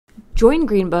Join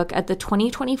Greenbook at the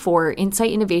 2024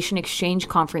 Insight Innovation Exchange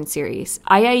Conference Series.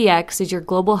 IIEX is your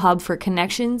global hub for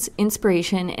connections,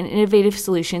 inspiration, and innovative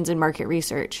solutions in market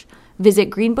research.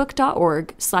 Visit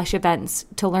greenbook.org/events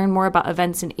to learn more about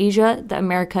events in Asia, the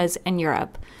Americas, and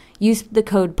Europe. Use the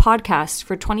code PODCAST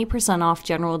for 20% off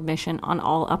general admission on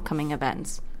all upcoming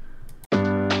events.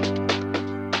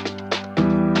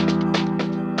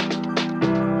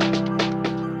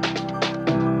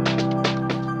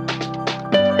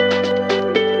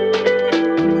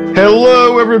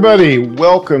 Hello, everybody.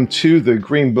 Welcome to the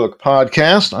Green Book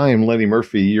Podcast. I am Lenny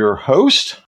Murphy, your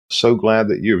host. So glad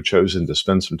that you have chosen to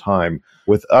spend some time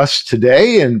with us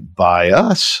today. And by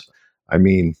us, I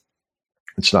mean,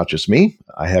 it's not just me.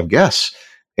 I have guests.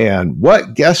 And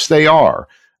what guests they are.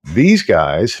 These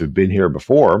guys have been here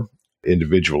before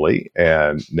individually,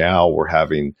 and now we're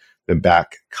having them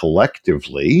back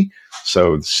collectively.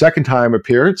 So the second time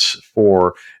appearance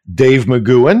for Dave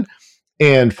McCaughan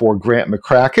and for Grant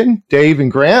McCracken. Dave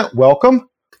and Grant, welcome.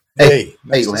 Hey,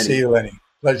 nice to see you, Lenny.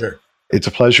 Pleasure. It's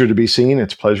a pleasure to be seen.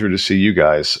 It's a pleasure to see you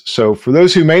guys. So for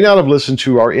those who may not have listened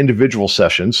to our individual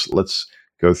sessions, let's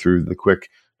go through the quick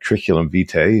curriculum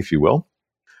vitae, if you will.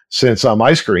 Since on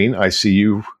my screen, I see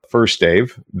you first,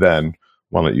 Dave, then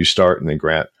why don't you start, and then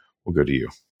Grant, we'll go to you.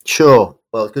 Sure.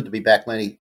 Well, it's good to be back,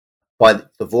 Lenny. By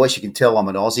the voice, you can tell I'm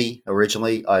an Aussie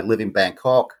originally. I live in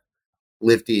Bangkok,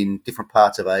 lived in different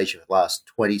parts of Asia for the last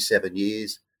 27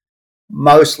 years,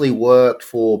 mostly worked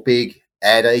for big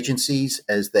ad agencies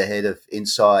as the head of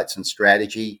insights and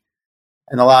strategy.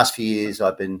 In the last few years,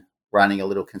 I've been running a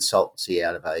little consultancy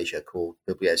out of Asia called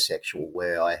Bibliosexual,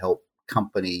 where I help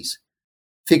companies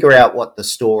figure out what the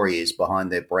story is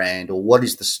behind their brand, or what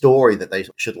is the story that they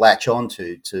should latch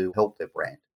onto to help their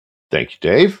brand. Thank you,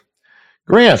 Dave.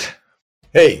 Grant.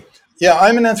 Hey, yeah,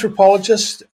 I'm an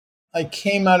anthropologist. I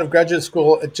came out of graduate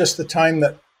school at just the time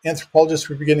that anthropologists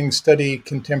were beginning to study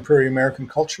contemporary American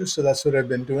culture. So that's what I've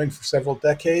been doing for several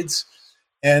decades.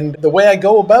 And the way I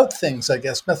go about things, I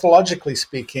guess, methodologically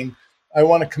speaking, I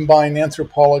want to combine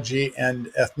anthropology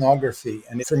and ethnography.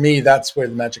 And for me, that's where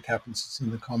the magic happens. It's in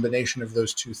the combination of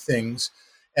those two things.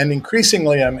 And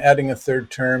increasingly, I'm adding a third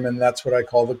term, and that's what I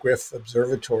call the Griff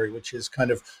Observatory, which is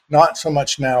kind of not so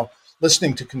much now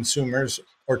listening to consumers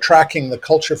or tracking the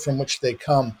culture from which they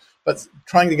come, but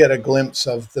trying to get a glimpse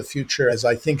of the future as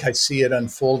I think I see it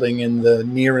unfolding in the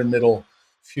near and middle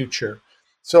future.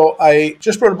 So I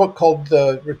just wrote a book called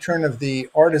The Return of the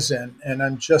Artisan, and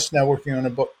I'm just now working on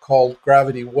a book called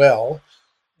Gravity Well,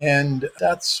 and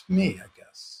that's me, I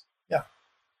guess. Yeah.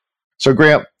 So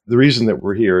Grant, the reason that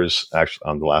we're here is actually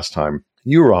on the last time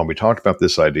you were on, we talked about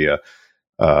this idea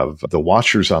of the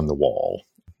watchers on the wall,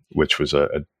 which was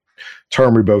a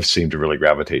term we both seemed to really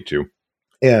gravitate to.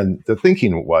 And the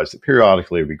thinking was that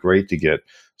periodically it would be great to get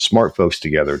smart folks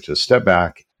together to step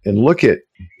back and look at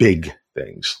big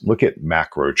things, look at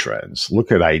macro trends,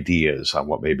 look at ideas on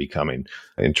what may be coming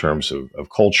in terms of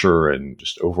culture and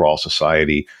just overall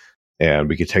society. And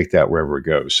we could take that wherever it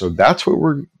goes. So that's what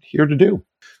we're here to do.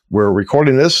 We're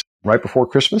recording this right before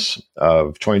Christmas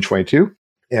of 2022.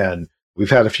 And we've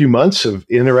had a few months of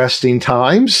interesting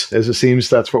times, as it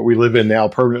seems that's what we live in now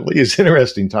permanently, is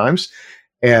interesting times.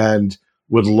 And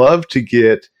would love to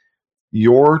get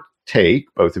your take,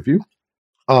 both of you,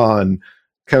 on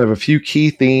kind of a few key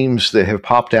themes that have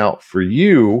popped out for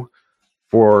you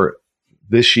for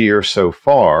this year so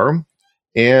far,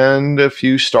 and a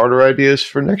few starter ideas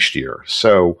for next year.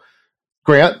 So,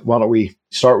 Grant, why don't we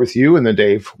start with you, and then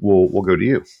Dave, we'll go to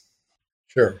you.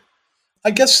 Sure.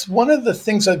 I guess one of the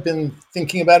things I've been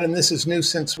thinking about, and this is new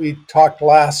since we talked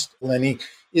last, Lenny,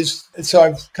 is so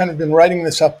I've kind of been writing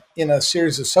this up in a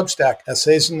series of Substack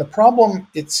essays. And the problem,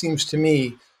 it seems to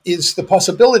me, is the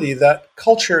possibility that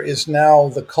culture is now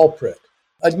the culprit.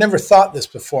 I'd never thought this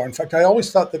before. In fact, I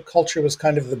always thought that culture was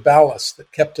kind of the ballast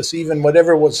that kept us, even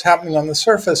whatever was happening on the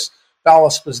surface,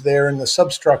 ballast was there in the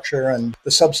substructure and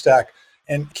the Substack,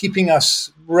 and keeping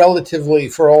us relatively,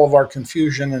 for all of our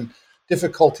confusion and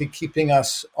difficulty, keeping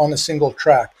us on a single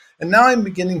track. And now I'm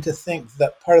beginning to think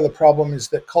that part of the problem is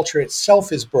that culture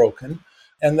itself is broken,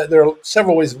 and that there are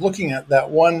several ways of looking at that.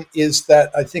 One is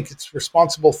that I think it's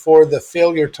responsible for the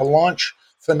failure to launch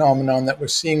phenomenon that we're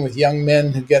seeing with young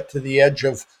men who get to the edge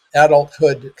of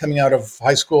adulthood, coming out of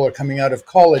high school or coming out of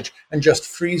college, and just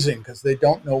freezing because they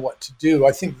don't know what to do.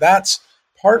 I think that's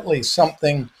partly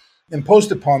something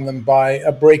imposed upon them by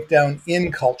a breakdown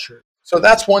in culture. So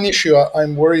that's one issue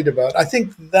I'm worried about. I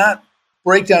think that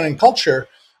breakdown in culture,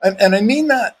 and I mean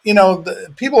that,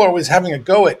 people are always having a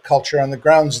go at culture on the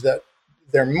grounds that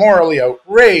they're morally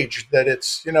outraged, that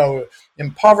it's,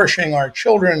 impoverishing our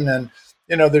children and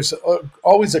there's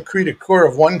always a cri de coeur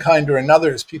of one kind or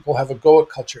another as people have a go at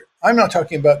culture. I'm not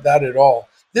talking about that at all.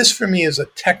 This for me is a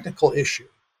technical issue.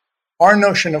 Our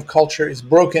notion of culture is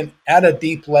broken at a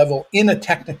deep level in a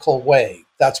technical way.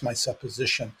 That's my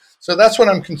supposition. So that's what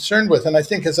I'm concerned with. And I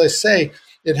think, as I say,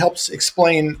 it helps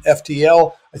explain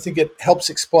FTL. I think it helps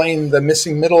explain the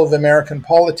missing middle of American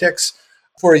politics.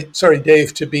 Sorry,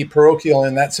 Dave, to be parochial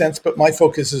in that sense, but my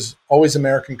focus is always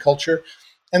American culture.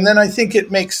 And then I think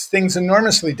it makes things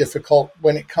enormously difficult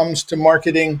when it comes to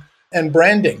marketing and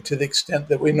branding, to the extent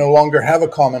that we no longer have a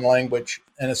common language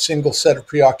and a single set of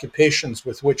preoccupations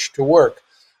with which to work.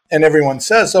 And everyone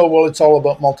says, oh, well, it's all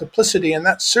about multiplicity. And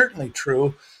that's certainly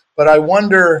true. But I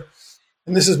wonder,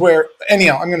 and this is where,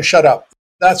 anyhow, I'm going to shut up.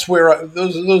 That's where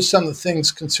those are some of the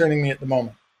things concerning me at the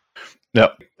moment.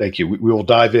 No, thank you. We will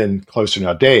dive in closer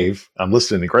now. Dave, I'm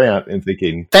listening to Grant and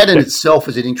thinking... That in itself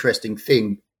is an interesting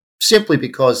thing, simply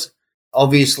because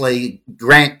obviously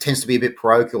Grant tends to be a bit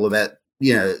parochial about,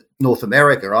 North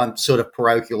America. I'm sort of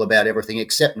parochial about everything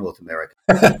except North America.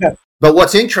 But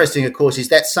what's interesting, of course, is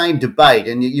that same debate,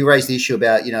 and you raised the issue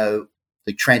about,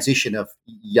 the transition of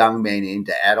young men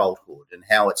into adulthood and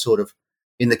how it sort of,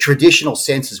 in the traditional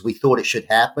senses we thought it should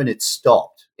happen, it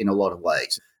stopped in a lot of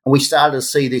ways. And we started to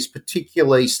see this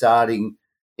particularly starting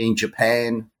in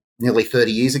Japan nearly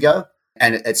 30 years ago,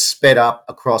 and it's sped up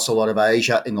across a lot of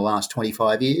Asia in the last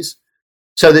 25 years.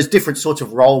 So there's different sorts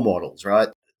of role models, right?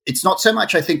 It's not so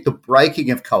much, I think, the breaking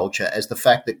of culture as the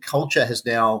fact that culture has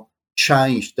now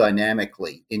changed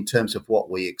dynamically in terms of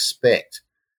what we expect.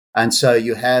 And so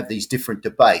you have these different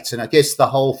debates. And I guess the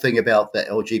whole thing about the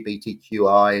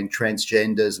LGBTQI and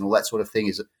transgenders and all that sort of thing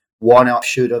is one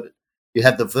offshoot of it. You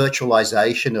have the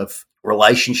virtualization of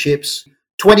relationships.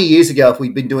 20 years ago, if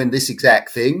we'd been doing this exact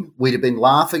thing, we'd have been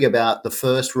laughing about the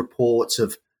first reports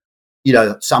of,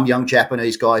 some young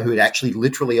Japanese guy who had actually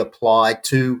literally applied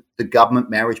to the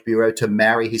government marriage bureau to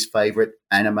marry his favorite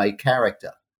anime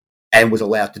character and was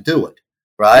allowed to do it,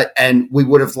 right? And we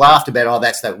would have laughed about, oh,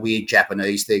 that's that weird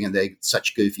Japanese thing and they're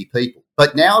such goofy people.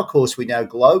 But now, of course, we know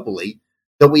globally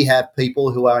that we have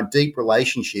people who are in deep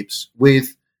relationships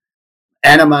with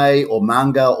anime or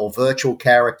manga or virtual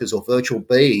characters or virtual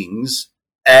beings,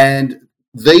 and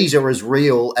these are as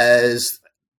real as,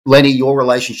 Lenny, your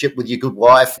relationship with your good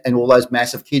wife and all those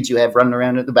massive kids you have running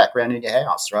around in the background in your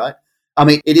house, right? I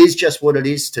mean, it is just what it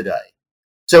is today.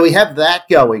 So we have that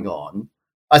going on.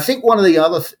 I think one of the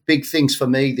other big things for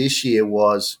me this year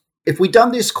was, if we'd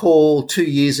done this call 2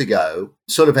 years ago,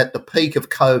 sort of at the peak of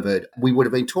COVID, we would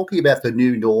have been talking about the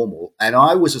new normal. And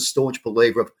I was a staunch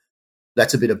believer of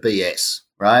that's a bit of BS,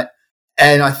 right?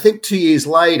 And I think 2 years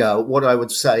later, what I would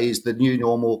say is the new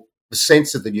normal, the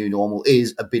sense of the new normal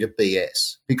is a bit of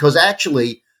BS, because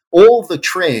actually all the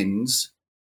trends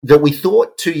that we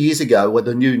thought 2 years ago were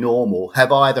the new normal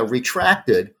have either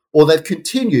retracted or they've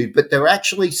continued, but they're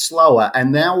actually slower.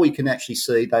 And now we can actually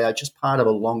see they are just part of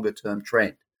a longer term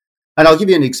trend. And I'll give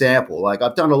you an example. Like,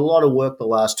 I've done a lot of work the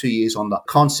last 2 years on the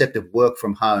concept of work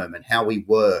from home and how we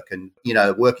work and,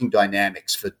 working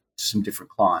dynamics for some different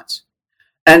clients.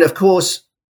 And of course,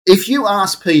 if you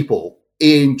ask people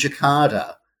in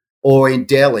Jakarta or in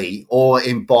Delhi or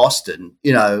in Boston,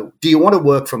 do you want to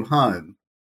work from home?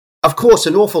 Of course,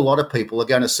 an awful lot of people are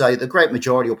going to say, the great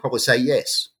majority will probably say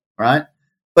yes, right?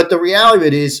 But the reality of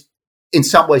it is, in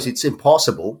some ways, it's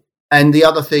impossible. And the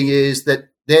other thing is that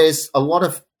there's a lot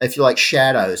of, if you like,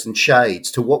 shadows and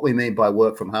shades to what we mean by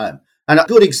work from home. And a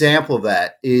good example of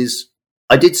that is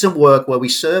I did some work where we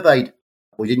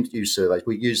didn't use surveys,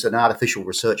 we used an artificial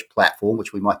research platform,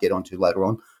 which we might get onto later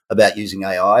on about using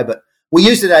AI, but we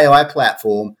used an AI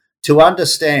platform to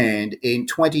understand in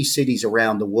 20 cities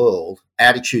around the world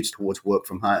attitudes towards work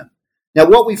from home. Now,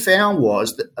 what we found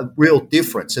was that a real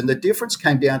difference, and the difference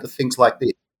came down to things like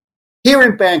this. Here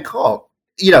in Bangkok,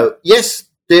 yes,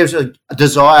 there's a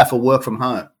desire for work from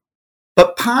home,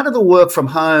 but part of the work from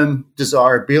home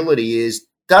desirability is,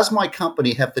 does my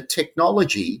company have the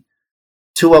technology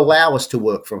to allow us to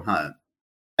work from home?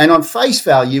 And on face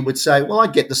value, you would say, well,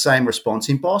 I'd get the same response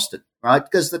in Boston, right?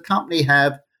 Because the company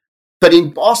but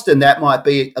in Boston, that might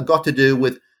be got to do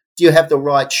with, do you have the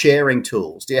right sharing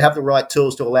tools? Do you have the right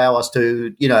tools to allow us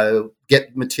to,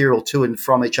 get material to and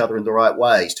from each other in the right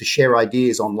ways, to share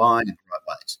ideas online in the right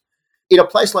ways? In a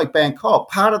place like Bangkok,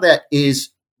 part of that is,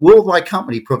 will my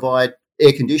company provide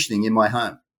air conditioning in my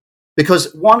home?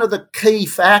 Because one of the key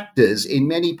factors in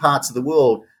many parts of the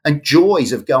world and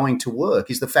joys of going to work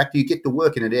is the fact that you get to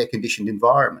work in an air-conditioned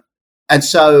environment. And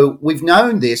so we've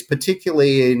known this,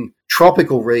 particularly in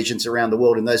tropical regions around the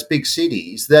world, in those big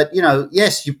cities, that,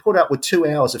 yes, you put up with 2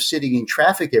 hours of sitting in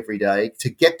traffic every day to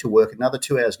get to work, another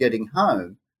 2 hours getting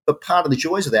home. But part of the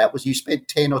joys of that was you spent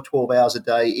 10 or 12 hours a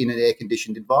day in an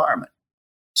air-conditioned environment.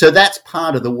 So that's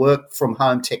part of the work from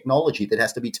home technology that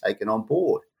has to be taken on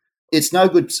board. It's no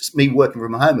good me working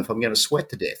from home if I'm going to sweat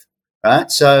to death, right?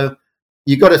 So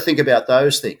you've got to think about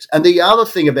those things. And the other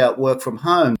thing about work from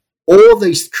home, all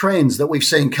these trends that we've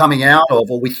seen coming out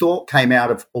of, or we thought came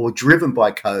out of, or driven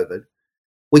by COVID,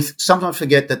 we sometimes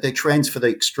forget that they're trends for the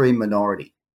extreme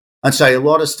minority. And so a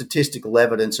lot of statistical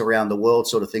evidence around the world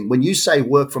sort of thing. When you say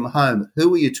work from home,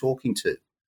 who are you talking to?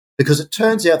 Because it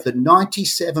turns out that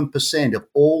 97% of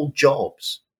all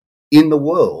jobs in the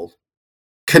world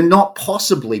cannot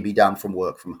possibly be done from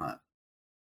work from home,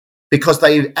 because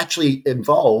they actually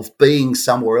involve being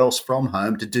somewhere else from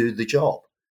home to do the job.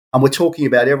 And we're talking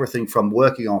about everything from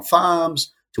working on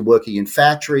farms to working in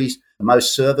factories,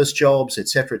 most service jobs, et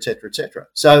cetera, et cetera, et cetera.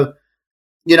 So,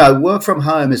 work from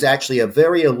home is actually a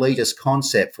very elitist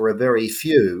concept for a very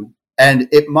few. And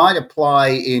it might apply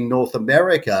in North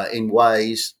America in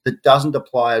ways that doesn't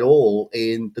apply at all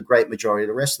in the great majority of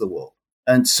the rest of the world.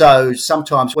 And so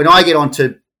sometimes when I get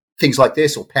onto things like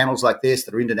this or panels like this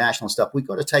that are international stuff, we've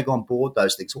got to take on board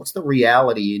those things. What's the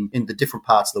reality in the different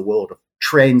parts of the world of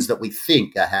trends that we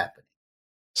think are happening?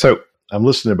 So I'm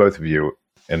listening to both of you,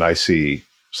 and I see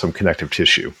some connective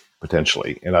tissue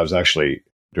potentially. And I was actually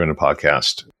doing a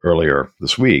podcast earlier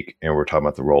this week, and we're talking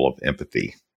about the role of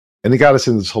empathy. And it got us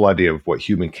into this whole idea of what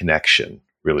human connection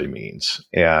really means.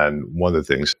 And one of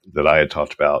the things that I had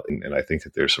talked about, and I think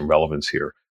that there's some relevance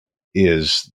here,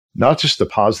 is not just the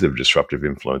positive disruptive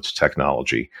influence of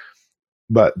technology,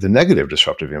 but the negative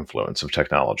disruptive influence of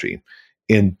technology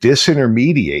in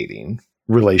disintermediating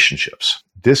relationships,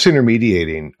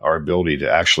 disintermediating our ability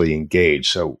to actually engage.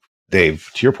 So, Dave,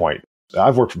 to your point,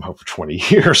 I've worked from home for 20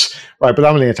 years, right? But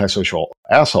I'm an antisocial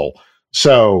asshole.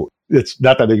 So it's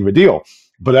not that big of a deal.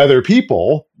 But other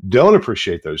people don't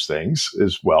appreciate those things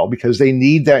as well because they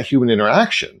need that human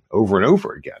interaction over and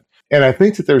over again. And I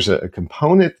think that there's a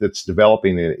component that's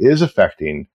developing and is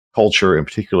affecting culture, and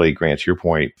particularly, Grant, to your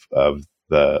point of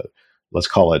the, let's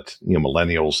call it,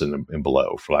 millennials and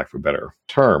below, for lack of a better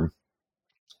term,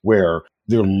 where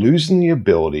they're losing the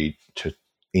ability to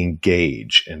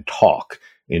engage and talk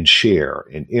and share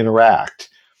and interact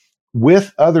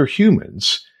with other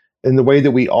humans in the way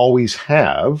that we always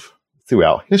have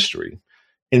throughout history.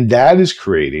 And that is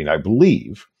creating, I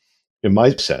believe, in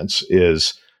my sense,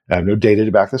 is, I have no data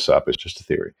to back this up, it's just a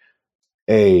theory,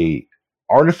 a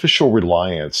artificial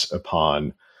reliance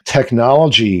upon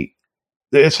technology.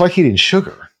 It's like eating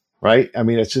sugar, right? I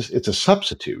mean, it's a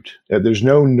substitute. There's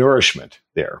no nourishment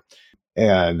there.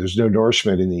 And there's no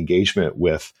nourishment in the engagement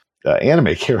with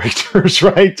anime characters,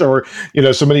 right? Or,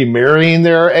 somebody marrying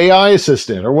their AI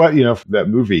assistant or what, that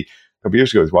movie a couple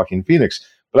years ago with Joaquin Phoenix.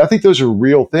 But I think those are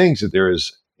real things, that there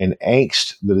is an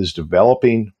angst that is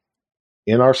developing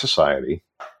in our society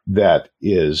that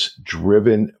is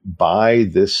driven by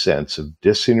this sense of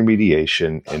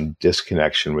disintermediation and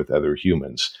disconnection with other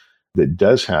humans that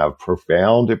does have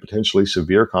profound and potentially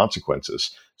severe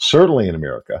consequences, certainly in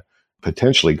America,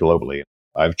 potentially globally.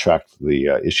 I've tracked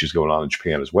the issues going on in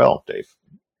Japan as well, Dave.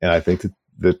 And I think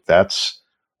that's,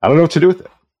 I don't know what to do with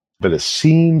it, but it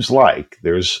seems like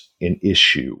there's an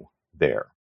issue there.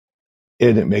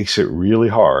 And it makes it really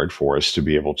hard for us to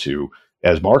be able to,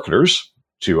 as marketers,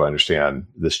 to understand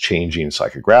this changing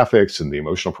psychographics and the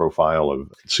emotional profile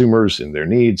of consumers and their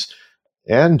needs,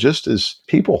 and just as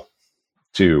people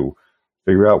to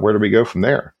figure out where do we go from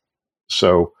there.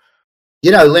 So,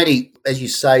 Lenny, as you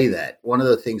say that, one of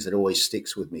the things that always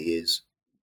sticks with me is,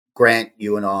 Grant,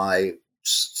 you and I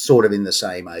sort of in the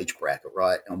same age bracket,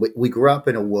 right? And we grew up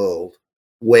in a world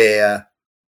where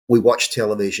we watched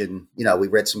television, we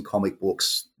read some comic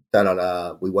books,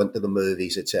 we went to the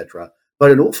movies, etc.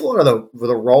 But an awful lot of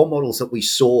the role models that we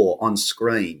saw on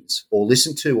screens or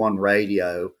listened to on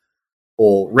radio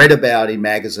or read about in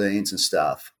magazines and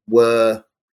stuff were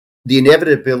the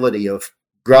inevitability of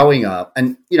growing up.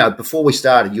 And, before we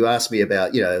started, you asked me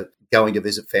about, going to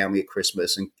visit family at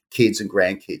Christmas and kids and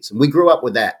grandkids. And we grew up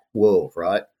with that world,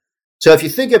 right? So if you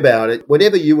think about it,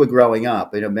 whenever you were growing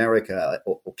up in America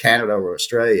or Canada or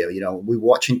Australia, we were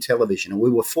watching television and we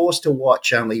were forced to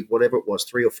watch only whatever it was,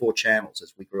 3 or 4 channels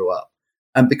as we grew up.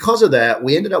 And because of that,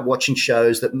 we ended up watching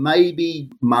shows that maybe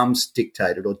mum's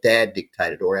dictated or dad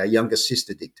dictated or our younger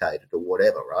sister dictated or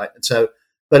whatever, right? And so,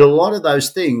 but a lot of those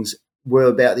things were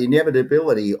about the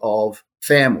inevitability of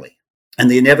family and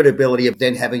the inevitability of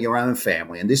then having your own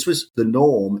family. And this was the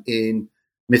norm in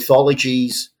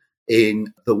mythologies,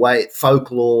 in the way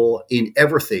folklore, in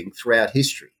everything throughout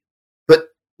history. But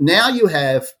now you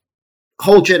have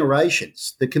whole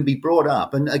generations that can be brought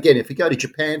up. And again, if you go to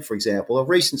Japan, for example, a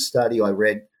recent study I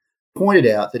read pointed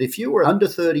out that if you were under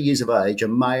 30 years of age, a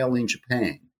male in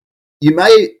Japan, you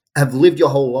may have lived your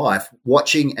whole life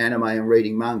watching anime and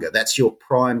reading manga. That's your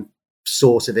prime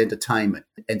source of entertainment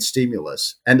and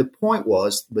stimulus. And the point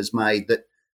was made that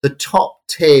the top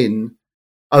 10,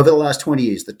 over the last 20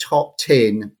 years, the top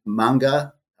 10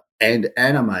 manga and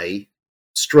anime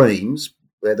streams,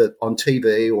 whether on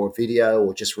TV or video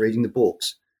or just reading the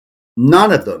books,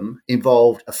 none of them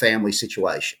involved a family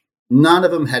situation. None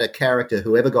of them had a character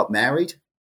who ever got married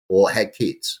or had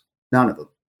kids. None of them.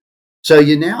 So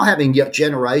you're now having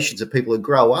generations of people who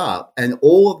grow up and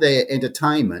all of their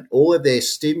entertainment, all of their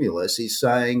stimulus is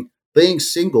saying being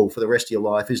single for the rest of your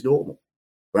life is normal,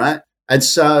 right? And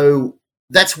so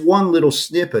that's one little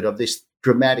snippet of this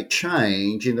dramatic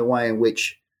change in the way in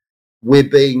which we're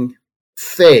being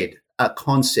fed a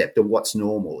concept of what's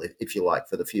normal, if you like,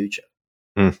 for the future.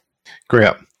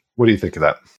 Graham, what do you think of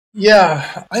that?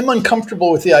 Yeah, I'm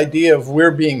uncomfortable with the idea of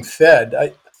we're being fed.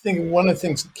 I think one of the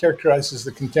things that characterizes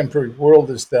the contemporary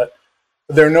world is that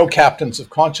there are no captains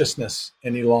of consciousness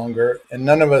any longer, and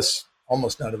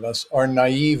almost none of us, are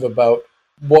naive about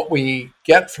what we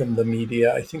get from the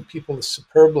media. I think people are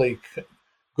superbly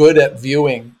good at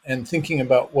viewing and thinking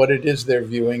about what it is they're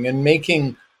viewing and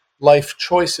making life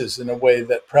choices in a way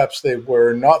that perhaps they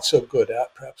were not so good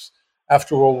at, perhaps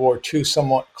after World War II,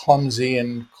 somewhat clumsy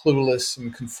and clueless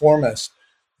and conformist.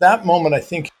 That moment, I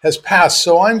think, has passed.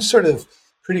 So I'm sort of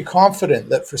pretty confident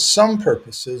that for some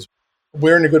purposes,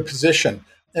 we're in a good position.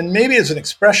 And maybe as an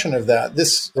expression of that,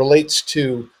 this relates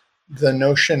to the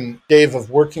notion, Dave, of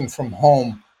working from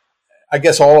home. I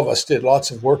guess all of us did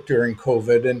lots of work during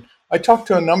COVID. And I talked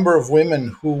to a number of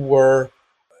women who were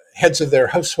heads of their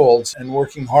households and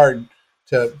working hard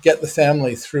to get the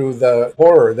family through the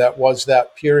horror that was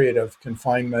that period of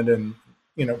confinement and,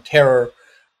 terror.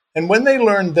 And when they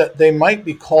learned that they might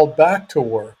be called back to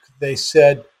work, they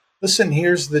said, listen,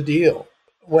 here's the deal.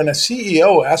 When a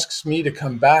CEO asks me to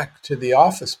come back to the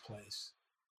office place,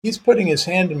 he's putting his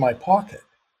hand in my pocket.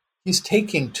 He's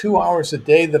taking 2 hours a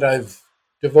day that I've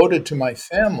devoted to my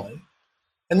family.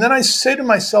 And then I say to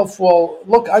myself, well,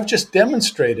 look, I've just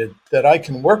demonstrated that I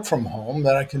can work from home,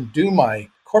 that I can do my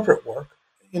corporate work.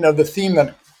 The theme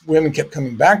that women kept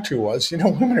coming back to was,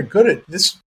 women are good at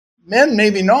this. Men,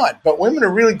 maybe not, but women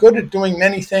are really good at doing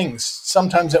many things,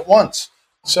 sometimes at once.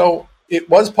 So it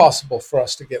was possible for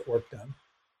us to get work done.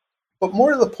 But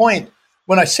more to the point,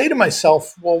 when I say to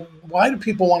myself, well, why do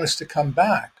people want us to come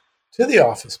back to the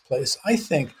office place? I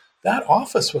think that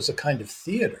office was a kind of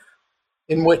theater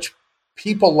in which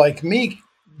people like me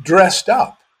dressed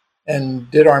up and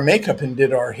did our makeup and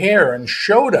did our hair and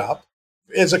showed up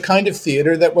as a kind of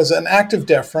theater that was an act of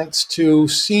deference to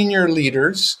senior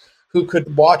leaders who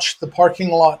could watch the parking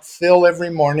lot fill every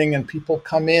morning and people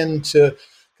come in to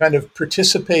kind of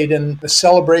participate in the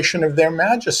celebration of their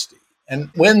majesty. And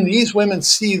when these women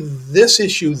see this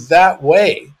issue that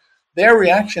way, their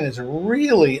reaction is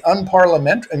really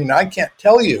unparliamentary. I mean, I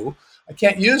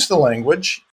can't use the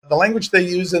language. The language they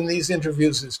use in these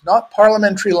interviews is not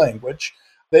parliamentary language.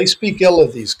 They speak ill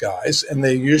of these guys, and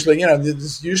they usually,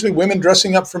 it's usually women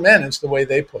dressing up for men is the way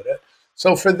they put it.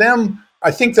 So for them,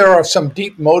 I think there are some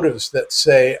deep motives that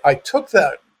say, I took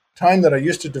that time that I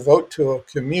used to devote to a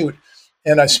commute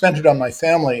and I spent it on my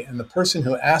family, and the person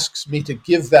who asks me to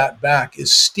give that back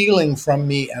is stealing from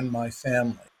me and my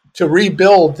family to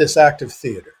rebuild this act of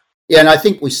theater. Yeah, and I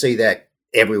think we see that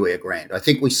everywhere, Grant. I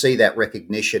think we see that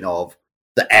recognition of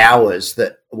the hours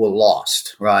that were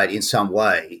lost, right, in some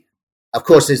way. Of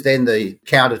course, there's then the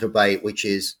counter debate, which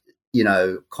is,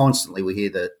 constantly we hear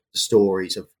the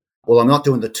stories of, well, I'm not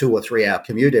doing the 2 or 3 hour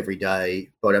commute every day,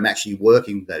 but I'm actually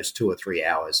working those 2 or 3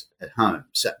 hours at home.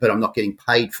 So, but I'm not getting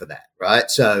paid for that,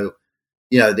 right? So,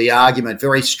 the argument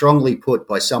very strongly put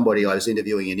by somebody I was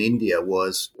interviewing in India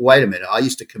was, wait a minute, I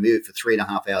used to commute for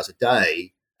 3.5 hours a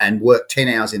day and work 10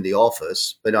 hours in the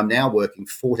office, but I'm now working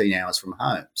 14 hours from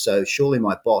home. So surely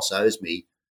my boss owes me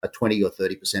a 20 or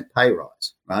 30% pay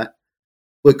rise, right?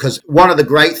 Because one of the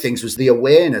great things was the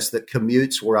awareness that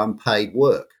commutes were unpaid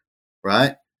work,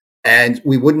 right? And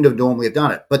we wouldn't have normally have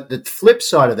done it. But the flip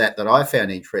side of that I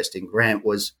found interesting, Grant,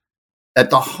 was at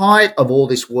the height of all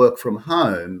this work from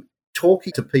home,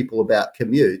 talking to people about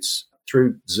commutes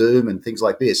through Zoom and things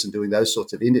like this and doing those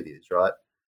sorts of interviews, right,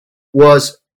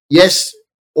 was, yes,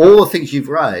 all the things you've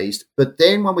raised, but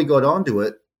then when we got onto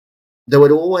it, there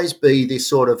would always be this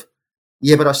sort of,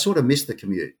 yeah, but I sort of missed the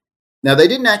commute. Now, they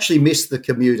didn't actually miss the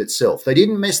commute itself. They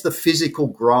didn't miss the physical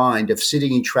grind of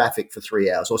sitting in traffic for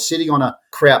 3 hours or sitting on a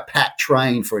crowd-packed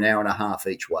train for an hour and a half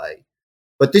each way.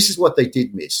 But this is what they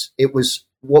did miss. It was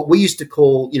what we used to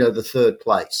call, the third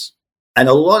place. And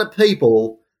a lot of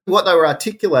people What they were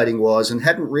articulating was, and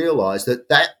hadn't realised,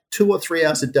 that 2 or 3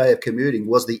 hours a day of commuting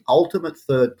was the ultimate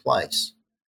third place.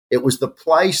 It was the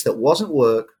place that wasn't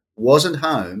work, wasn't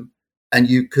home, and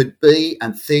you could be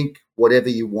and think whatever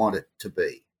you wanted to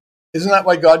be. Isn't that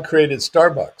why God created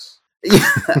Starbucks?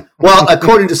 Yeah. Well,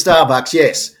 according to Starbucks,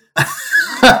 yes.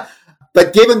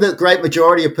 But given the great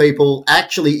majority of people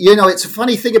actually, it's a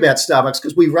funny thing about Starbucks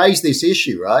because we raised this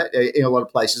issue, right, in a lot of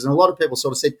places. And a lot of people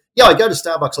sort of said, yeah, I go to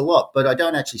Starbucks a lot, but I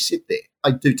don't actually sit there.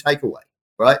 I do takeaway,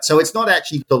 right? So it's not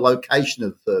actually the location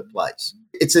of the third place.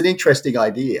 It's an interesting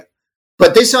idea.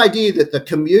 But this idea that the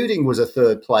commuting was a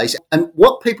third place, and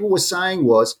what people were saying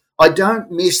was, I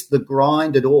don't miss the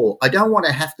grind at all. I don't want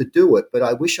to have to do it, but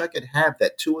I wish I could have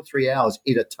that 2 or 3 hours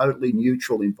in a totally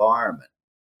neutral environment,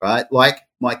 right? Like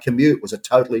my commute was a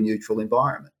totally neutral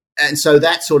environment. And so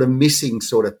that sort of missing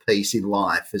sort of piece in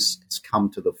life has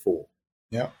come to the fore.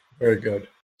 Yeah, very good.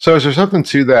 So is there something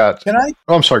to that? Can I?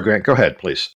 Oh, I'm sorry, Grant. Go ahead,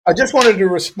 please. I just wanted to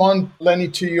respond, Lenny,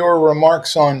 to your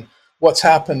remarks on what's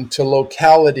happened to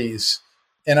localities.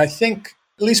 And I think,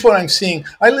 at least what I'm seeing,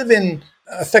 I live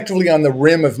effectively on the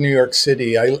rim of New York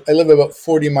City. I live about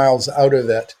 40 miles out of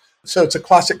it. So it's a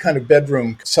classic kind of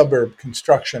bedroom suburb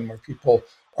construction where people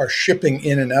are shipping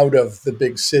in and out of the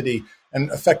big city.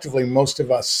 And effectively, most of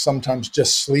us sometimes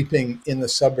just sleeping in the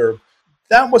suburb.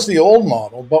 That was the old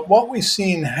model. But what we've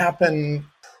seen happen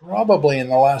probably in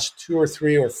the last 2 or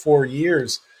 3 or 4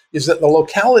 years is that the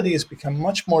locality has become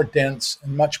much more dense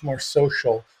and much more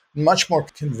social, and much more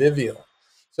convivial.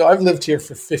 So I've lived here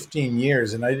for 15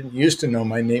 years and I didn't used to know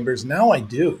my neighbors. Now I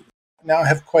do. Now I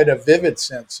have quite a vivid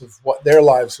sense of what their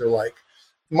lives are like.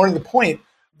 More to the point,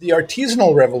 the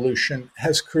artisanal revolution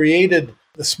has created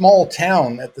the small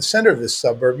town at the center of this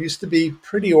suburb used to be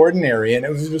pretty ordinary, and it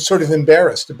was sort of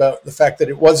embarrassed about the fact that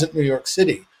it wasn't New York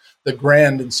City, the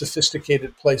grand and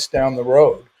sophisticated place down the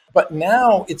road. But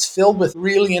now it's filled with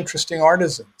really interesting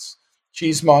artisans,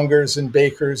 cheesemongers and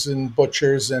bakers and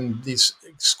butchers and these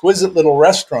exquisite little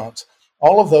restaurants.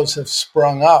 All of those have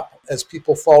sprung up as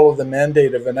people follow the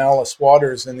mandate of Alice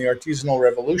Waters and the artisanal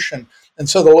revolution. And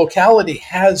so the locality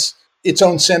has its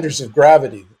own centers of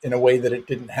gravity in a way that it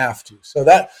didn't have to. So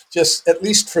that just, at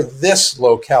least for this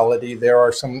locality, there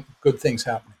are some good things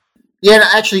happening. Yeah,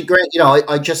 actually, Grant,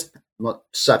 I just, I'm not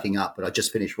sucking up, but I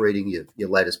just finished reading your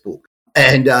latest book.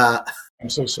 And I'm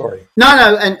so sorry.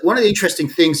 No. And one of the interesting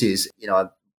things is, I've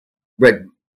read,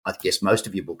 I guess, most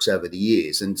of your books over the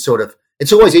years, and sort of,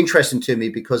 it's always interesting to me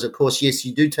because, of course, yes,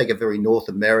 you do take a very North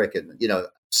American,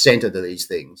 center to these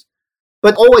things,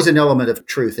 but always an element of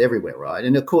truth everywhere, right?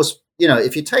 And of course,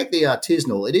 if you take the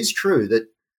artisanal, it is true that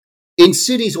in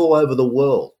cities all over the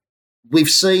world, we've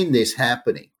seen this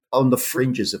happening on the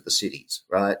fringes of the cities,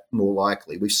 right? More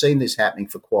likely. We've seen this happening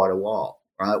for quite a while,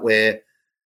 right? Where,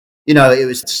 it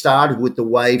was started with the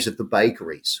waves of the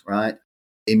bakeries, right?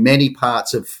 In many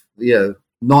parts of,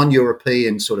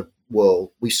 non-European sort of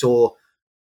world, we saw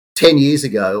 10 years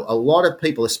ago, a lot of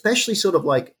people, especially sort of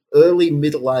like early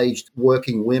middle-aged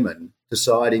working women,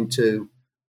 deciding to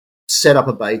set up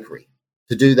a bakery,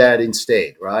 to do that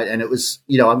instead, right? And it was,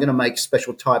 I'm going to make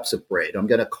special types of bread. I'm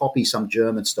going to copy some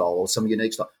German style or some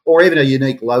unique style, or even a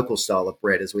unique local style of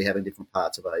bread as we have in different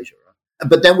parts of Asia, right?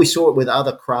 But then we saw it with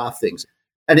other craft things.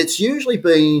 And it's usually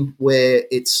been where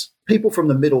it's people from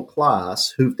the middle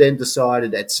class who've then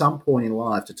decided at some point in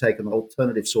life to take an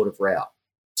alternative sort of route,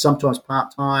 sometimes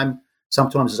part-time,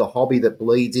 sometimes as a hobby that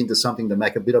bleeds into something to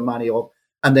make a bit of money of,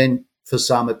 and then for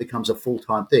some it becomes a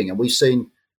full-time thing. And we've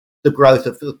seen the growth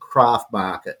of the craft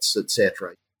markets,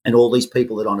 etc. And all these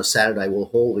people that on a Saturday will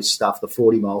haul this stuff the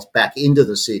 40 miles back into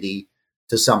the city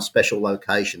to some special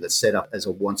location that's set up as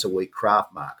a once-a-week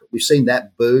craft market. We've seen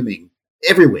that booming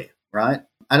everywhere, right?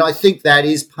 And I think that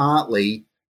is partly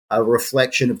a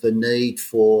reflection of the need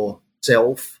for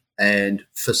self and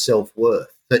for self-worth.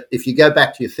 But if you go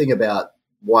back to your thing about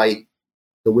why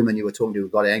the women you were talking to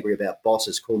got angry about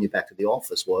bosses calling you back to the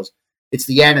office, was it's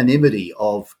the anonymity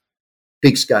of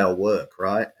big scale work,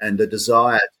 right? And the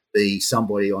desire to be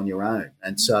somebody on your own.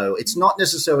 And so it's not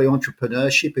necessarily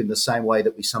entrepreneurship in the same way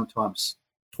that we sometimes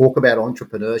talk about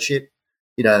entrepreneurship,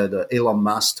 the Elon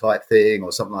Musk type thing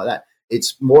or something like that.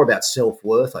 It's more about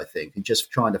self-worth, I think, and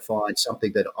just trying to find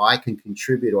something that I can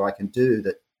contribute or I can do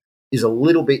that is a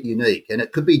little bit unique. And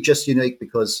it could be just unique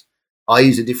because I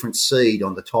use a different seed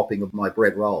on the topping of my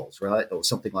bread rolls, right? Or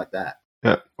something like that.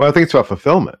 Yeah. Well, I think it's about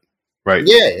fulfillment, right?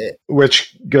 Yeah.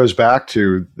 Which goes back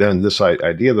to then this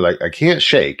idea that I can't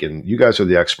shake, and you guys are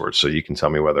the experts, so you can tell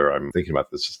me whether I'm thinking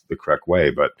about this the correct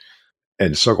way,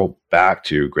 and circle back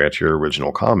to, Grant, your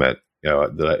original comment,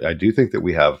 that I do think that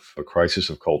we have a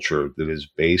crisis of culture that is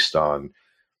based on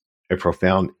a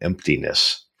profound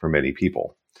emptiness for many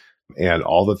people. And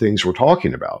all the things we're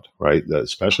talking about, right?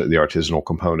 Especially the artisanal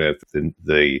component,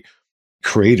 the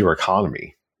creator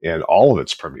economy and all of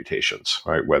its permutations,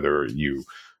 right? Whether you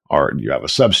have a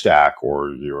Substack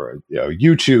or you're a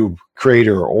YouTube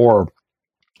creator or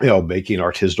making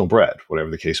artisanal bread, whatever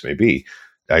the case may be.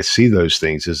 I see those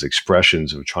things as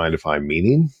expressions of trying to find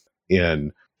meaning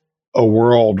in a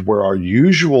world where our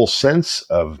usual sense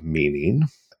of meaning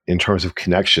in terms of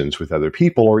connections with other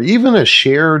people or even a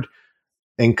shared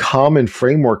and common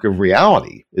framework of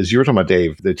reality, as you were talking about,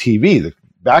 Dave, the TV,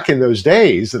 back in those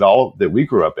days that we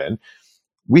grew up in,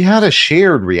 we had a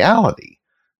shared reality,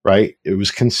 right? It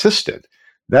was consistent.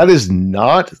 That is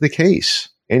not the case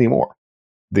anymore.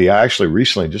 I actually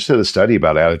recently just did a study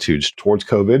about attitudes towards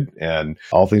COVID and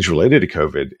all things related to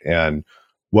COVID. And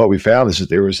what we found is that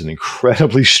there was an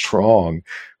incredibly strong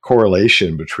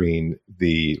correlation between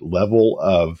the level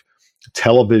of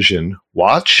television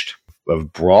watched,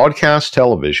 of broadcast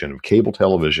television, of cable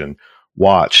television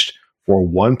watched for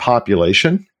one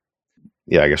population.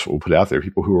 Yeah, I guess what we'll put out there,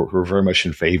 people who are very much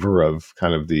in favor of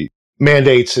kind of the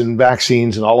mandates and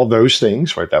vaccines and all of those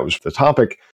things, right? That was the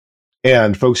topic.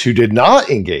 And folks who did not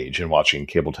engage in watching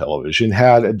cable television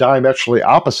had a diametrically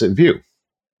opposite view,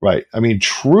 right? I mean,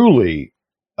 truly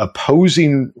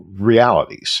opposing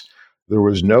realities. There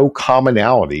was no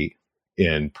commonality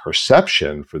in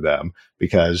perception for them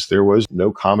because there was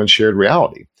no common shared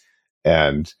reality.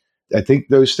 And I think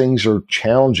those things are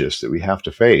challenges that we have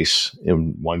to face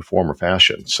in one form or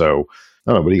fashion. So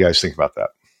I don't know, what do you guys think about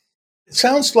that? It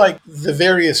sounds like the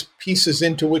various pieces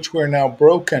into which we're now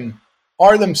broken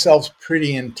are themselves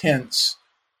pretty intense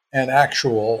and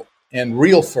actual and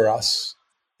real for us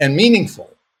and meaningful.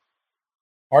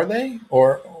 Are they?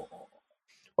 Or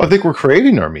well, I think we're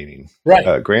creating our meaning,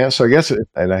 right, Grant. So I guess,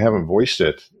 and I haven't voiced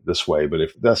it this way, but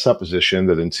if that supposition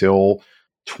that until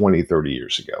 20, 30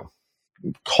 years ago,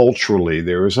 culturally,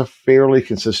 there was a fairly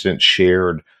consistent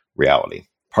shared reality.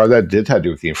 Part of that did have to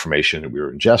do with the information that we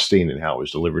were ingesting and how it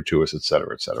was delivered to us, et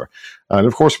cetera, et cetera. And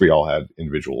of course, we all had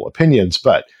individual opinions,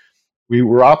 but we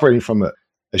were operating from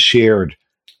a shared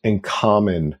and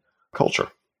common culture.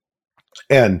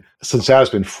 And since that has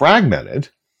been fragmented,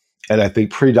 and I think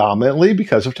predominantly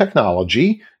because of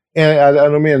technology, and I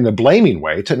don't mean in the blaming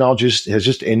way, technology has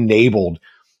just enabled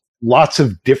lots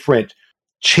of different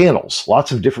channels,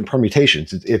 lots of different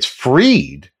permutations. It's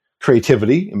freed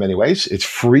creativity in many ways. It's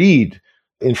freed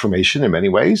information in many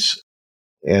ways.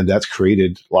 And that's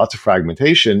created lots of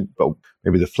fragmentation. But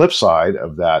maybe the flip side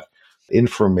of that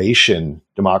information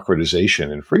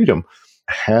democratization and freedom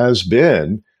has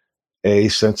been a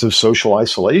sense of social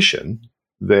isolation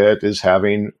that is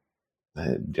having,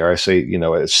 dare I say,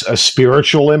 a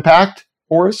spiritual impact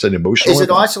for us, an emotional impact. Is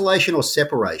it impact. Isolation or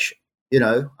separation?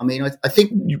 I mean, I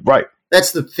think right.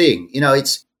 That's the thing.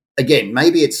 It's, again,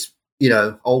 maybe it's,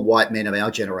 old white men of our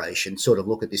generation sort of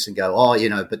look at this and go,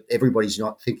 but everybody's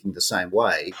not thinking the same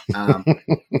way. Right.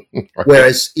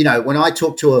 Whereas, when I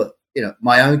talk to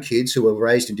my own kids who were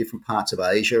raised in different parts of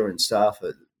Asia and stuff,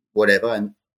 or whatever,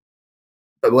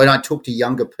 but when I talk to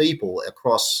younger people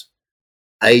across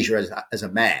Asia as a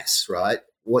mass, right,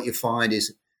 what you find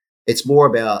is it's more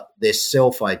about their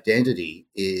self-identity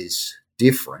is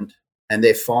different, and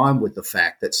they're fine with the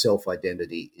fact that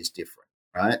self-identity is different,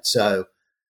 right? So,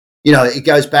 it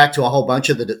goes back to a whole bunch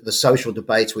of the social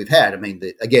debates we've had. I mean,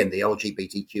 the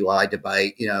LGBTQI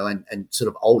debate, and sort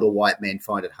of older white men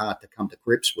find it hard to come to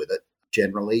grips with it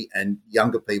generally, and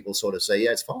younger people sort of say,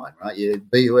 yeah, it's fine, right? You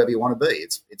be whoever you want to be.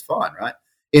 It's fine, right?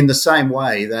 In the same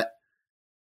way that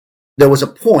there was a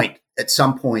point at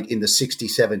some point in the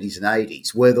 60s, 70s, and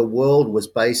 80s where the world was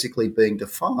basically being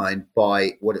defined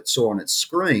by what it saw on its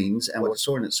screens, and what it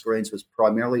saw on its screens was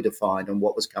primarily defined on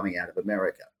what was coming out of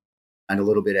America and a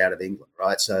little bit out of England,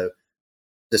 right? So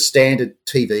the standard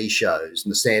TV shows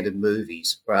and the standard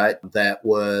movies, right, that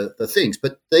were the things.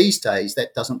 But these days,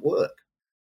 that doesn't work.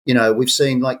 We've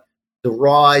seen like the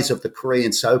rise of the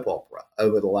Korean soap opera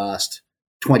over the last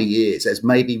 20 years as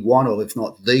maybe one of, if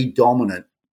not the dominant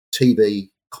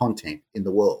TV content in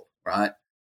the world, right?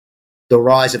 The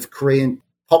rise of Korean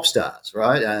pop stars,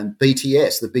 right? And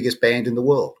BTS, the biggest band in the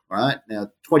world, right?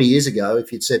 Now, 20 years ago,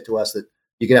 if you'd said to us that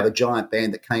you could have a giant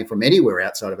band that came from anywhere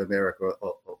outside of America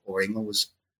or England,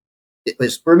 it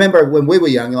was, remember when we were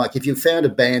young, like if you found a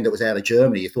band that was out of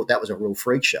Germany, you thought that was a real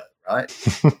freak show, right?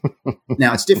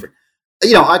 Now it's different.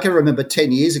 I can remember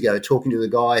 10 years ago talking to the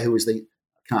guy who was I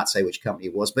can't say which company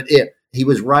it was, but he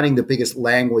was running the biggest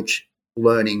language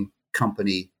learning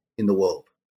company in the world.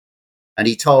 And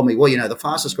he told me, well, the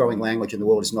fastest growing language in the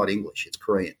world is not English, it's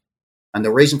Korean. And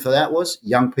the reason for that was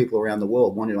young people around the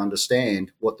world wanted to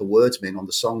understand what the words meant on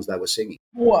the songs they were singing.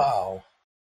 Wow.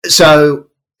 So,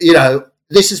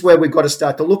 this is where we've got to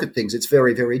start to look at things. It's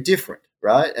very, very different,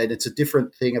 right? And it's a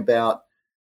different thing about,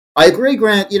 I agree,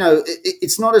 Grant,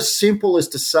 it's not as simple as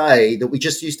to say that we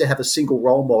just used to have a single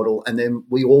role model and then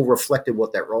we all reflected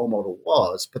what that role model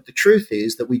was. But the truth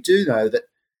is that we do know that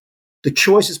the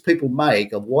choices people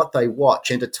make of what they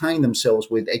watch, entertain themselves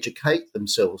with, educate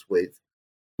themselves with,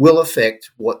 will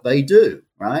affect what they do,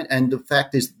 right? And the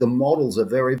fact is the models are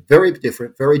very, very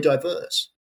different, very diverse.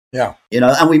 Yeah.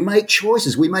 And we make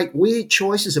choices. We make weird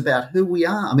choices about who we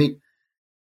are. I mean,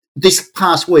 this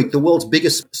past week, the world's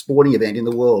biggest sporting event in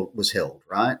the world was held,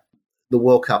 right? The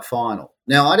World Cup final.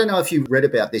 Now, I don't know if you read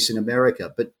about this in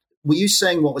America, but were you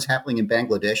seeing what was happening in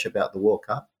Bangladesh about the World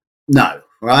Cup? No,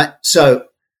 right? So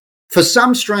for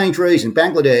some strange reason,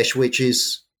 Bangladesh, which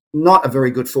is not a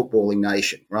very good footballing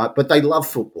nation, right? But they love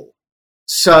football.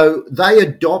 So they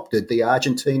adopted the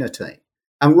Argentina team.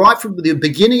 And right from the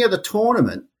beginning of the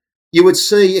tournament, you would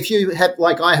see, if you had,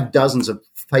 like I have dozens of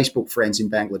Facebook friends in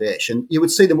Bangladesh, and you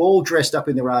would see them all dressed up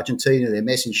in their Argentina, their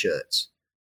Messi shirts.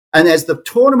 And as the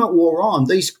tournament wore on,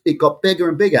 it got bigger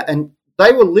and bigger. And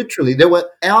there were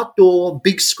outdoor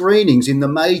big screenings in the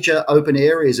major open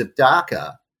areas of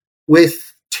Dhaka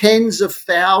with tens of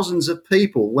thousands of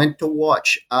people went to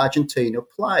watch Argentina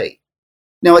play.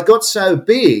 Now, it got so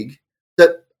big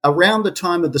that around the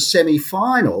time of the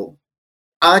semi-final,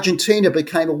 Argentina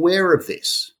became aware of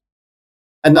this.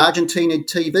 And the Argentinian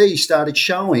TV started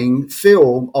showing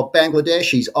film of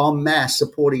Bangladeshis en masse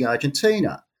supporting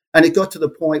Argentina. And it got to the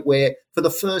point where, for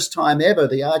the first time ever,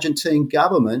 the Argentine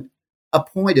government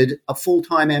appointed a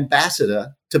full-time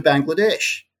ambassador to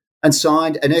Bangladesh and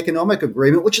signed an economic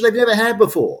agreement, which they've never had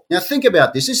before. Now, think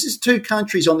about this. This is two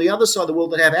countries on the other side of the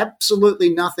world that have absolutely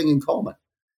nothing in common.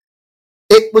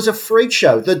 It was a freak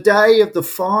show. The day of the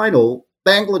final,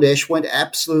 Bangladesh went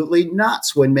absolutely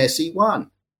nuts when Messi won.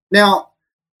 Now,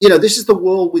 this is the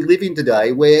world we live in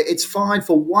today, where it's fine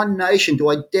for one nation to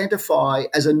identify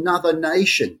as another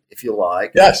nation, if you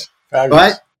like. Yes. Fabulous.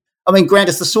 Right? I mean, Grant,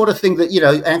 it's the sort of thing that,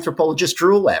 anthropologists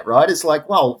drool at, right? It's like,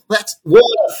 well, that's what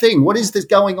a thing. What is this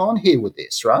going on here with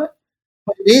this, right?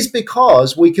 But it is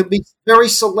because we can be very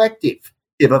selective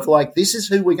of like, this is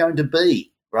who we're going to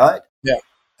be, right? Yeah.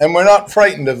 And we're not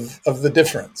frightened of the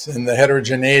difference in the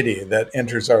heterogeneity that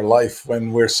enters our life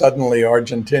when we're suddenly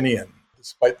Argentinian,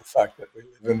 despite the fact that we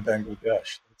live in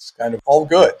Bangladesh. It's kind of all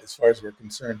good as far as we're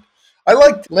concerned. I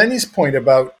liked Lenny's point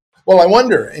about, I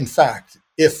wonder, in fact,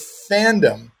 if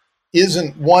fandom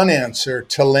isn't one answer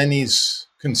to Lenny's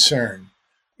concern.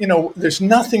 There's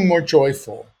nothing more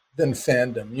joyful than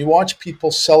fandom. You watch people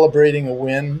celebrating a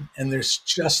win, and there's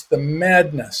just the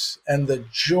madness and the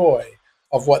joy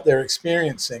of what they're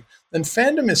experiencing. And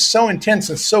fandom is so intense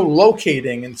and so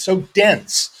locating and so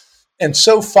dense and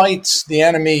so fights the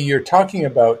enemy you're talking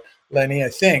about, Lenny, I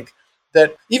think,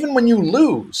 that even when you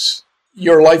lose,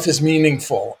 your life is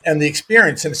meaningful and the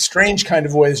experience in a strange kind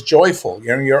of way is joyful.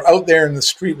 You're out there in the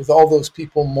street with all those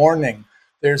people mourning.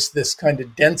 There's this kind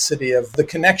of density of the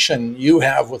connection you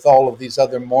have with all of these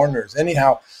other mourners.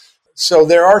 Anyhow, so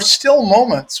there are still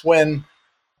moments when,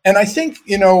 and I think,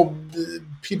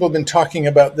 people have been talking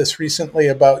about this recently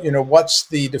about, what's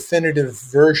the definitive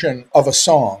version of a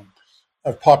song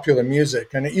of popular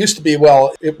music. And it used to be,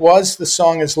 it was the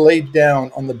song is laid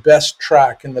down on the best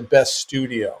track in the best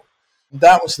studio.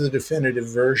 That was the definitive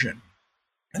version.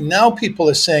 And now people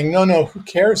are saying, no, who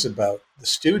cares about the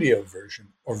studio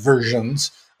version or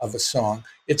versions of a song?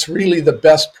 It's really the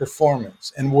best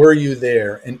performance. And were you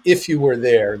there? And if you were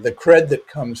there, the cred that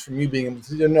comes from you being able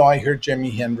to, I heard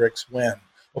Jimi Hendrix when.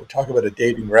 We'll talk about a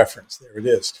dating reference. There it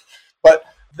is. But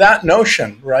that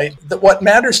notion, right, that what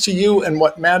matters to you and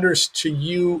what matters to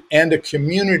you and a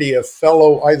community of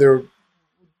fellow either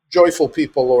joyful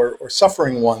people or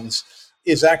suffering ones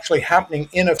is actually happening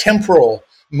in a temporal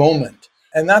moment.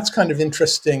 And that's kind of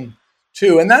interesting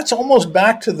too. And that's almost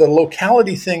back to the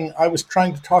locality thing I was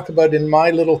trying to talk about in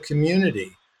my little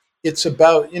community. It's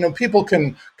about, people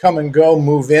can come and go,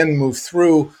 move in, move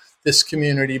through this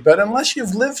community, but unless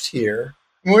you've lived here,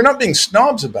 and we're not being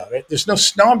snobs about it. There's no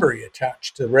snobbery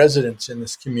attached to residents in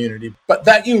this community. But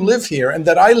that you live here and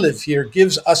that I live here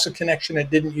gives us a connection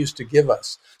it didn't used to give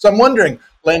us. So I'm wondering,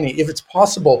 Lenny, if it's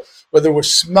possible, whether we're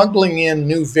smuggling in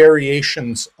new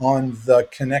variations on the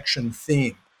connection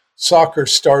theme. Soccer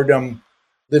stardom,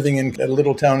 living in a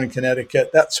little town in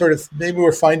Connecticut, that sort of, maybe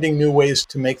we're finding new ways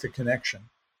to make the connection.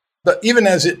 But even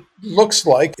as it looks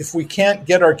like, if we can't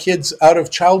get our kids out of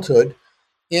childhood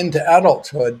into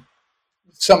adulthood,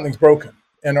 something's broken,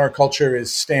 and our culture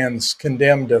stands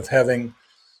condemned of having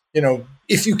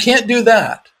If you can't do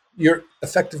that, you're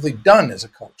effectively done as a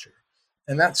culture.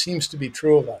 And that seems to be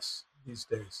true of us these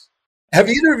days. Have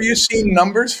either of you seen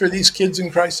numbers for these kids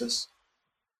in crisis?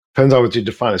 Depends on what you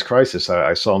define as crisis.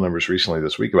 I saw numbers recently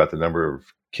this week about the number of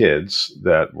kids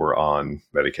that were on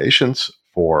medications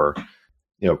for,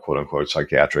 quote unquote,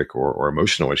 psychiatric or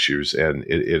emotional issues. And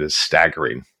it is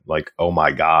staggering, like, oh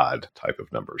my God type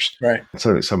of numbers. Right.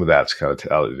 So some of that's kind of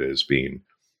touted as being,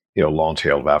 long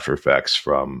tail of after effects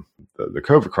from the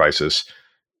COVID crisis.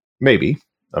 Maybe.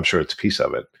 I'm sure it's a piece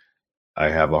of it. I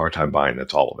have a hard time buying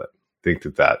it's all of it. I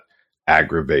think that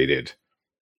aggravated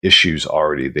issues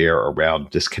already there around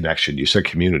disconnection. You said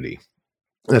community.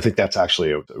 And I think that's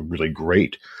actually a really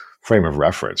great frame of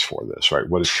reference for this, right?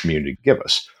 What does community give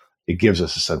us? It gives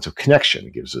us a sense of connection.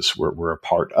 It gives us, we're a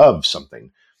part of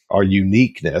something. Our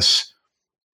uniqueness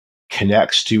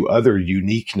connects to other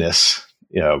uniqueness,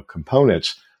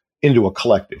 components into a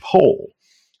collective whole.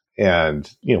 And,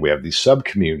 we have these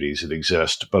sub-communities that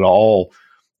exist, but all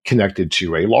connected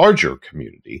to a larger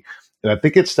community. And I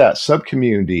think it's that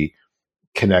sub-community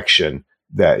connection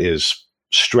that is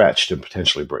stretched and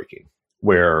potentially breaking,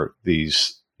 where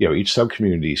these, each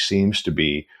sub-community seems to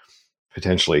be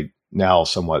potentially now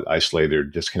somewhat isolated or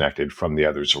disconnected from the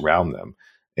others around them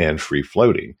and free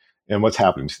floating. And what's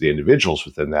happening to the individuals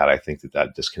within that, I think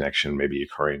that disconnection may be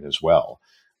occurring as well.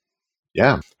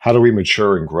 Yeah. How do we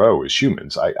mature and grow as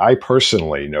humans? I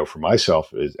personally know for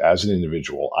myself as an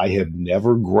individual, I have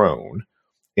never grown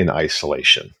in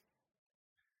isolation.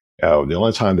 The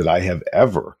only time that I have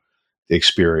ever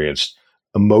experienced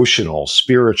emotional,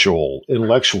 spiritual,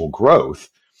 intellectual growth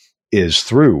is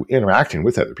through interacting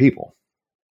with other people,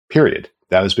 period.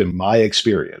 That has been my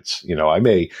experience. I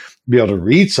may be able to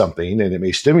read something and it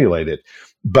may stimulate it,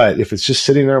 but if it's just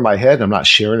sitting there in my head and I'm not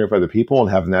sharing it with other people and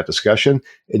having that discussion,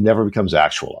 it never becomes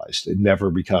actualized. It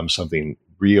never becomes something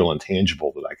real and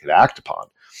tangible that I could act upon.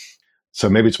 So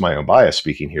maybe it's my own bias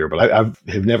speaking here, but I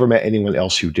have never met anyone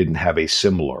else who didn't have a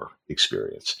similar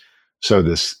experience. So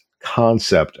this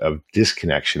concept of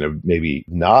disconnection, of maybe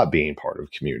not being part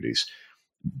of communities,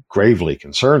 gravely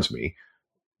concerns me.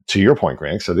 To your point,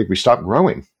 Grant, I think we stop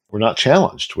growing. We're not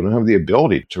challenged. We don't have the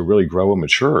ability to really grow and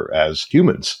mature as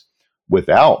humans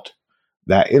without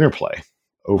that interplay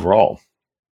overall.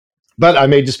 But I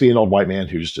may just be an old white man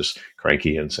who's just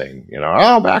cranky and saying,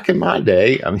 back in my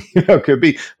day, could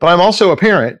be. But I'm also a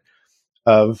parent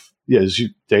of, as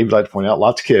Dave liked to point out,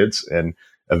 lots of kids and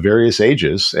of various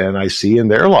ages, and I see in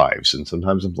their lives. And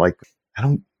sometimes I'm like, I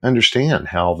don't understand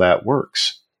how that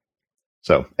works.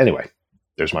 So anyway,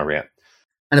 there's my rant.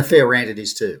 And a fair rant it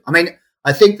is too.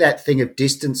 I think that thing of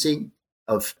distancing,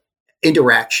 of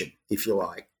interaction, if you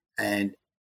like, and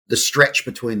the stretch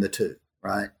between the two,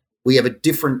 right? We have a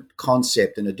different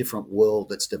concept and a different world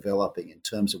that's developing in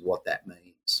terms of what that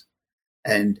means.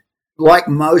 And like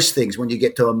most things, when you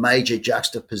get to a major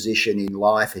juxtaposition in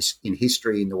life, in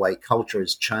history, in the way culture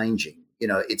is changing,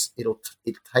 it'll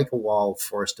take a while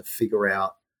for us to figure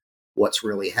out what's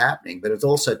really happening. But it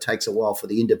also takes a while for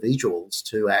the individuals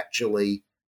to actually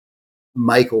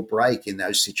make or break in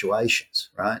those situations,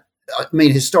 right?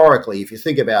 Historically, if you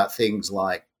think about things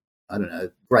like,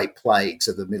 great plagues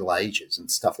of the Middle Ages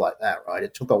and stuff like that, right?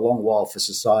 It took a long while for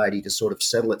society to sort of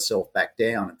settle itself back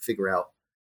down and figure out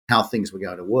how things were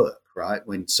going to work, right?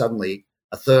 When suddenly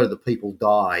a third of the people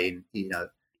die in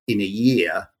a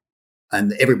year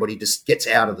and everybody just gets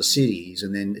out of the cities,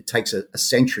 and then it takes a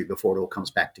century before it all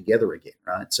comes back together again,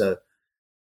 right? So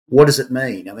what does it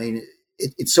mean?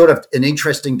 It's sort of an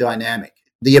interesting dynamic.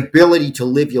 The ability to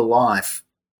live your life,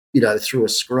 through a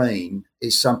screen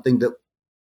is something that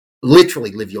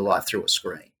literally live your life through a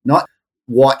screen, not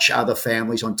watch other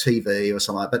families on TV or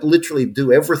something like that, but literally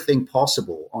do everything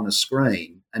possible on a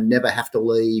screen and never have to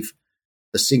leave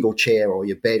the single chair or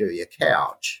your bed or your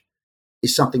couch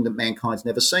is something that mankind's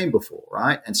never seen before,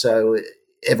 right? And so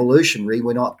evolutionary,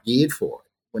 we're not geared for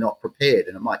it. We're not prepared,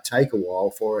 and it might take a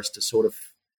while for us to sort of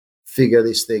figure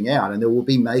this thing out, and there will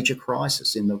be major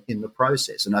crisis in the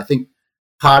process. And I think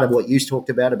part of what you talked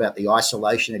about the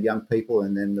isolation of young people,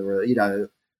 and then there are,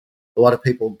 a lot of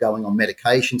people going on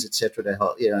medications, et cetera, to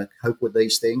help, cope with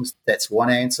these things. That's one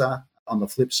answer. On the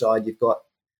flip side, you've got,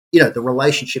 the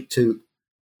relationship to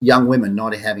young women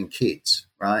not having kids,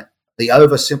 right? The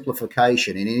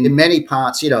oversimplification. And in many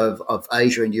parts, of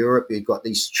Asia and Europe, you've got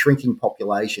these shrinking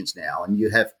populations now. And you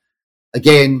have,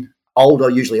 again,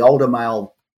 usually older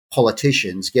male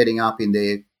politicians getting up in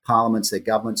their parliaments, their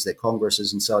governments, their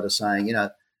congresses, and sort of saying,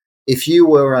 if you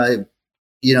were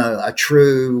a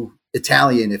true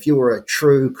Italian, if you were a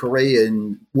true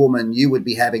Korean woman, you would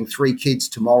be having 3 kids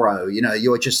tomorrow.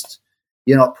 You're just,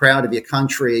 you're not proud of your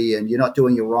country and you're not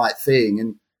doing your right thing.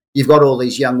 And you've got all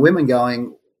these young women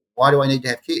going, why do I need to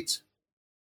have kids?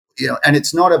 And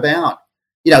it's not about,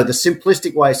 the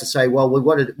simplistic way is to say, well,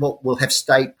 we'll have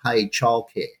state paid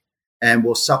childcare and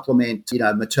we'll supplement,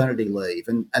 maternity leave.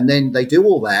 And then they do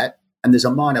all that and there's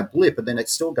a minor blip and then it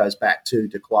still goes back to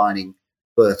declining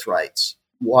birth rates.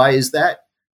 Why is that?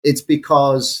 It's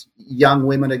because young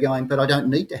women are going, but I don't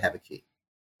need to have a kid,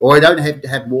 or I don't have to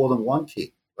have more than one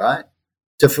kid, right?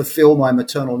 To fulfill my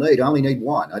maternal need. I only need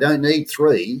one. I don't need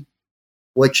three,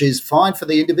 which is fine for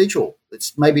the individual.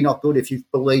 It's maybe not good if you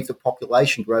believe the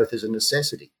population growth is a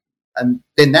necessity. And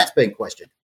then that's being questioned.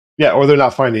 Yeah, or they're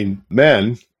not finding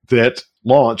men that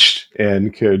launched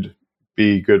and could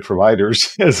be good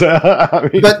providers. But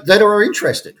that are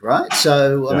interested, right?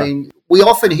 So, I mean, we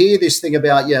often hear this thing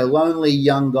about, lonely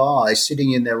young guys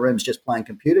sitting in their rooms just playing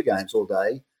computer games all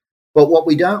day. But what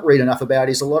we don't read enough about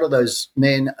is a lot of those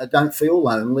men don't feel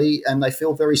lonely and they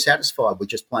feel very satisfied with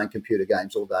just playing computer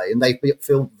games all day. And they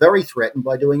feel very threatened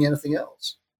by doing anything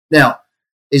else. Now,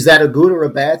 is that a good or a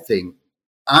bad thing?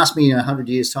 Ask me in 100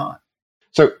 years' time.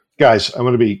 So, guys, I'm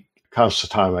going to be conscious of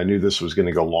time. I knew this was going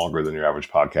to go longer than your average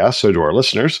podcast. So to our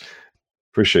listeners,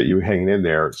 appreciate you hanging in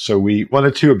there. So we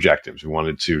wanted two objectives. We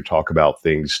wanted to talk about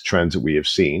trends that we have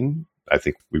seen. I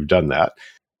think we've done that.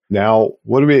 Now,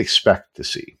 what do we expect to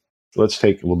see? Let's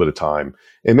take a little bit of time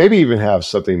and maybe even have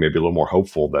something maybe a little more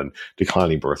hopeful than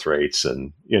declining birth rates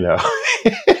and,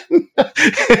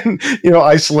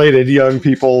 isolated young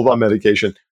people on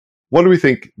medication. What do we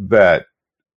think that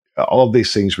all of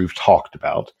these things we've talked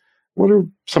about, what are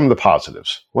some of the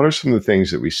positives? What are some of the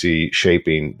things that we see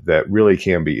shaping that really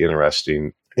can be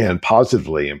interesting and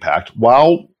positively impact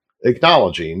while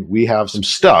acknowledging we have some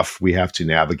stuff we have to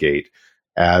navigate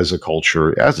as a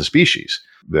culture, as a species,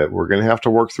 that we're going to have to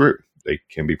work through? They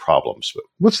can be problems, but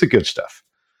what's the good stuff?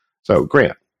 So,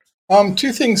 Grant.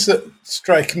 Two things that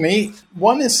strike me.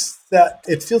 One is that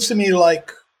it feels to me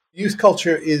like youth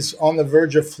culture is on the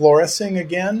verge of flourishing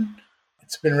again.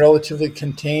 It's been relatively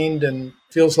contained and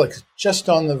feels like it's just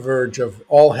on the verge of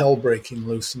all hell breaking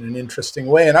loose in an interesting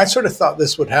way. And I sort of thought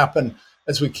this would happen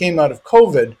as we came out of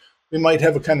COVID. We might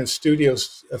have a kind of Studio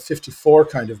 54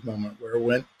 kind of moment where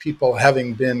when people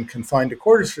having been confined to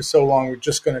quarters for so long, we're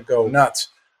just going to go nuts.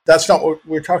 That's not what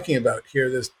we're talking about here.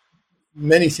 There's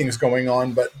many things going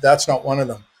on, but that's not one of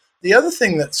them. The other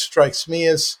thing that strikes me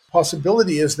as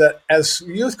possibility is that as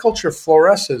youth culture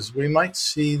fluoresces, we might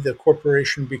see the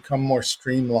corporation become more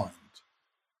streamlined.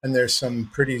 And there's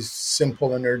some pretty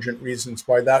simple and urgent reasons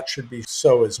why that should be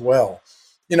so as well.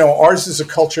 Ours is a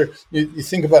culture, you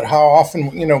think about how often,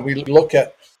 we look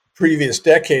at previous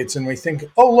decades and we think,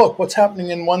 oh, look, what's happening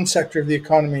in one sector of the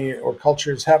economy or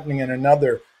culture is happening in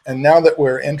another. And now that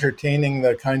we're entertaining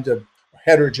the kind of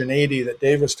heterogeneity that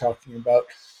Dave was talking about,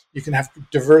 you can have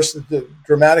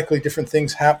dramatically different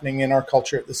things happening in our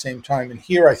culture at the same time. And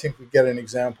here I think we get an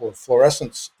example of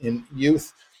fluorescence in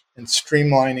youth and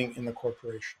streamlining in the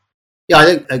corporation. Yeah,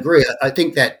 I agree. I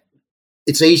think that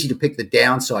it's easy to pick the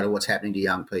downside of what's happening to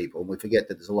young people. And we forget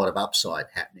that there's a lot of upside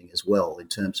happening as well in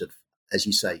terms of, as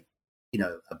you say,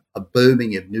 a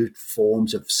booming of new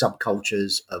forms of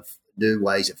subcultures, of new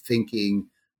ways of thinking.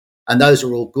 And those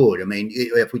are all good. I mean,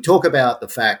 if we talk about the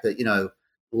fact that,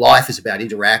 life is about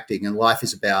interacting and life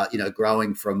is about,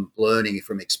 growing from learning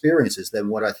from experiences, then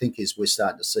what I think is we're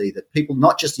starting to see that people,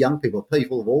 not just young people,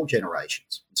 people of all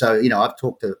generations. So, I've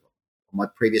talked to my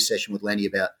previous session with Lenny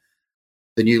about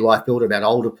the new life builder, about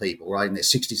older people, right, in their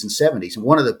 60s and 70s. And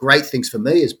one of the great things for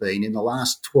me has been in the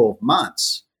last 12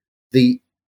 months, the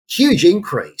huge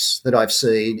increase that I've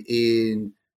seen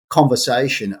in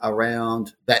conversation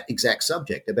around that exact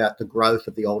subject, about the growth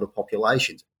of the older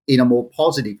populations in a more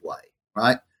positive way,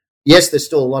 right? Yes, there's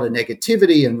still a lot of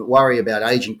negativity and worry about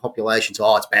aging populations.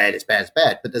 Oh, it's bad, it's bad, it's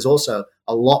bad. But there's also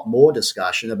a lot more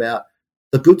discussion about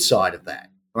the good side of that,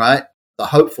 right? The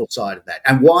hopeful side of that,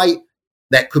 and why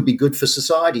that could be good for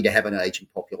society to have an aging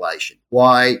population.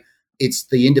 Why it's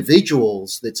the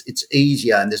individuals that's it's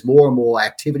easier, and there's more and more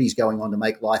activities going on to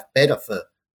make life better for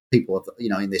people of, in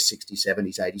their 60s,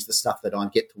 70s, 80s, the stuff that I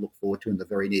get to look forward to in the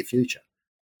very near future.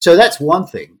 So that's one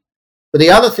thing. But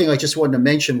the other thing I just wanted to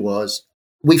mention was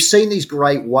we've seen these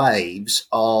great waves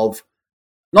of,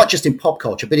 not just in pop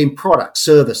culture, but in products,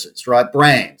 services, right?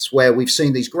 Brands, where we've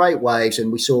seen these great waves,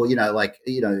 and we saw, in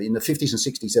the 50s and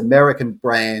 60s, American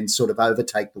brands sort of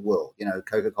overtake the world,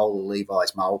 Coca-Cola,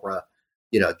 Levi's, Marlboro,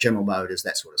 General Motors,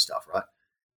 that sort of stuff, right?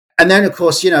 And then, of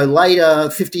course, later,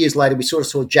 50 years later, we sort of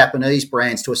saw Japanese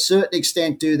brands to a certain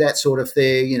extent do that sort of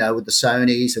thing, with the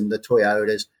Sonys and the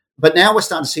Toyotas. But now we're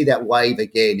starting to see that wave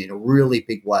again in a really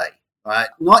big way, right?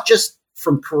 Not just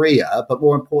from Korea, but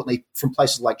more importantly, from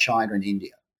places like China and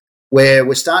India, where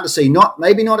we're starting to see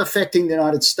maybe not affecting the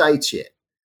United States yet,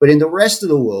 but in the rest of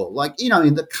the world, like,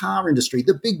 in the car industry,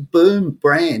 the big boom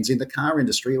brands in the car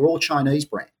industry are all Chinese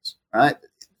brands, right?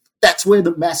 That's where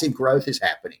the massive growth is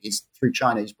happening, is through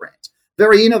Chinese brands.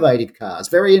 Very innovative cars,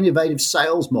 very innovative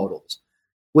sales models.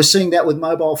 We're seeing that with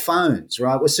mobile phones,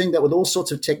 right? We're seeing that with all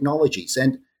sorts of technologies.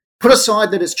 And put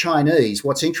aside that it's Chinese,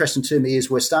 what's interesting to me is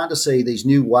we're starting to see these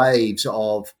new waves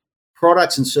of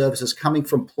products and services coming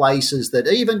from places that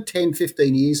even 10,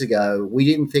 15 years ago, we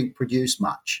didn't think produced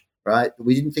much, right?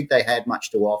 We didn't think they had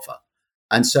much to offer.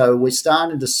 And so we're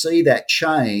starting to see that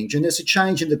change. And there's a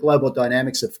change in the global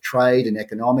dynamics of trade and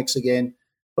economics again,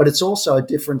 but it's also a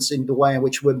difference in the way in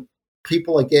which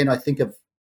people, again, I think of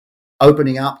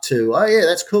opening up to, oh, yeah,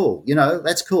 that's cool.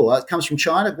 That's cool. It comes from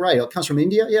China. Great. It comes from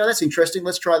India. Yeah, that's interesting.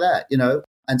 Let's try that,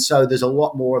 And so there's a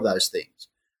lot more of those things.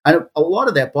 And a lot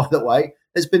of that, by the way,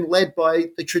 has been led by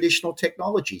the traditional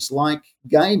technologies like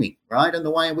gaming, right? And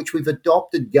the way in which we've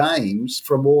adopted games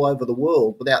from all over the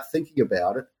world without thinking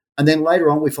about it. And then later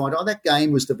on, we find, that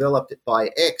game was developed by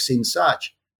X in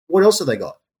such. What else have they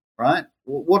got, right?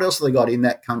 What else have they got in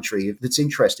that country that's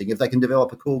interesting if they can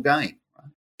develop a cool game?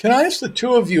 Right? Can I ask the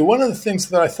two of you, one of the things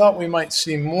that I thought we might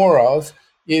see more of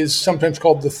is sometimes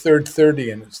called the third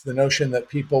 30. And it's the notion that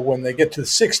people, when they get to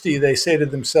 60, they say to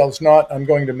themselves, not, I'm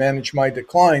going to manage my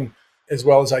decline as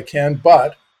well as I can,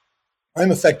 but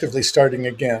I'm effectively starting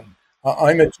again.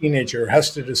 I'm a teenager who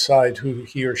has to decide who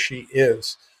he or she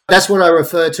is. That's what I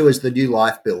refer to as the new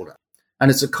life builder. And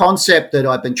it's a concept that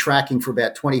I've been tracking for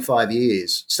about 25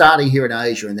 years, starting here in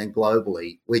Asia and then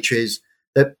globally, which is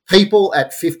that people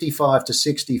at 55 to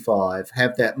 65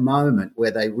 have that moment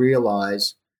where they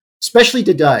realize, especially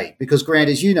today, because Grant,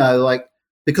 as you know, like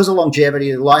because of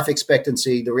longevity, life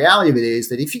expectancy, the reality of it is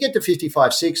that if you get to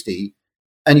 55, 60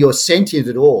 and you're sentient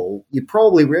at all, you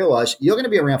probably realize you're going to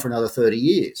be around for another 30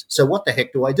 years. So what the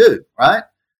heck do I do, right?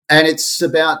 And it's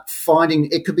about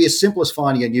it could be as simple as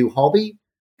finding a new hobby.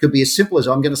 It could be as simple as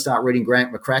I'm going to start reading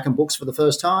Grant McCracken books for the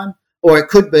first time, or it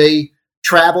could be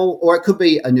travel, or it could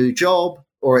be a new job,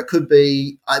 or it could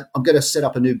be I'm going to set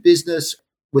up a new business.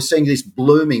 We're seeing this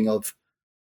blooming of,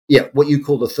 what you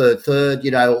call the third,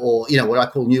 or, what I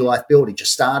call new life building,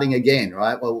 just starting again,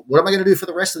 right? Well, what am I going to do for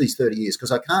the rest of these 30 years?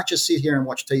 Because I can't just sit here and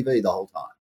watch TV the whole time.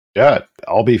 Yeah,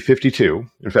 I'll be 52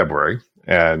 in February.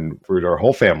 And our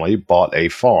whole family bought a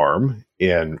farm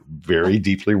in very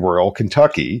deeply rural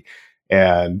Kentucky.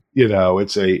 And,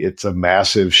 it's a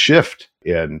massive shift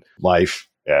in life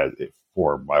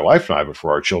for my wife and I, but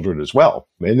for our children as well.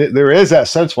 And there is that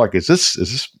sense of like, is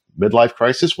this midlife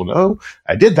crisis? Well, no,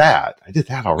 I did that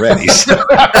already.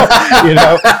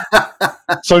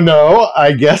 So no,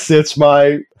 I guess it's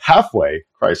my halfway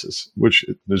crisis, which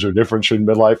there's a difference in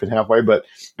midlife and halfway, but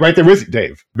right there with you,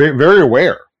 Dave, very, very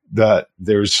aware that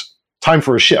there's time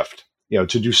for a shift, to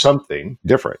do something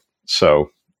different. So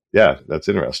yeah, that's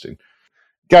interesting.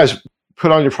 Guys,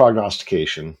 put on your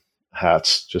prognostication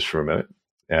hats just for a minute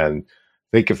and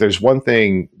think if there's one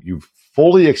thing you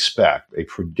fully expect, a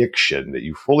prediction that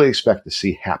you fully expect to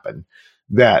see happen,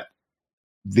 that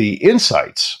the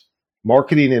insights,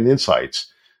 marketing and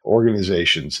insights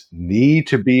organizations need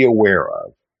to be aware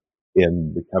of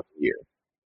in the coming year.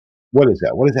 What is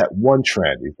that? What is that one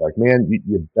trend? It's like, man,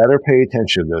 you better pay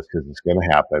attention to this because it's going to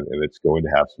happen and it's going to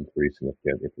have some pretty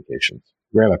significant implications.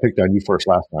 Grant, I picked on you first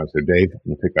last time, so Dave, I'm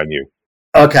going to pick on you.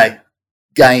 Okay,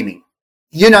 gaming.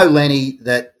 Lenny,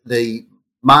 that the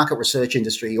market research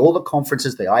industry, all the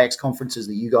conferences, the IX conferences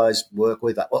that you guys work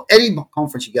with, well, any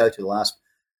conference you go to the last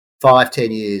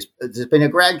 5-10 years, there's been a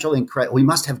gradual increase. We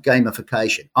must have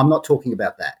gamification. I'm not talking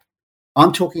about that.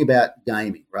 I'm talking about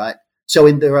gaming, right? So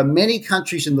there are many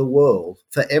countries in the world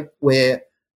where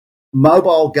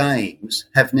mobile games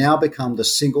have now become the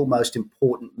single most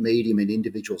important medium in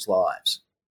individuals' lives.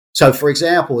 So, for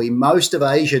example, in most of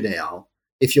Asia now,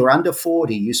 if you're under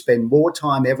 40, you spend more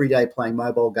time every day playing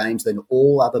mobile games than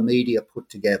all other media put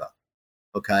together,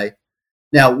 okay?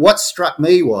 Now, what struck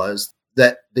me was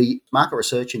that the market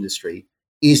research industry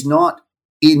is not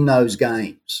in those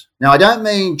games. Now, I don't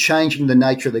mean changing the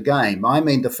nature of the game. I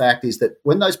mean the fact is that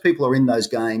when those people are in those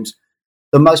games,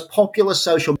 the most popular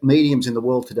social mediums in the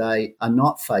world today are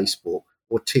not Facebook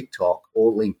or TikTok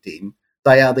or LinkedIn.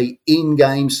 They are the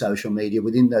in-game social media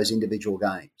within those individual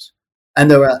games. And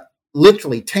there are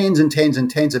literally tens and tens and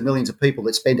tens of millions of people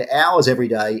that spend hours every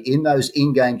day in those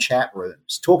in-game chat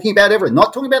rooms talking about everything,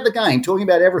 not talking about the game, talking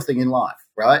about everything in life,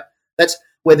 right? That's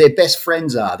where their best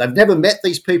friends are. They've never met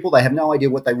these people. They have no idea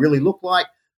what they really look like,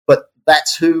 but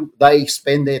that's who they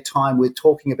spend their time with,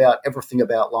 talking about everything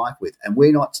about life with, and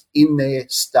we're not in there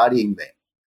studying them.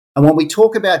 And when we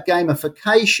talk about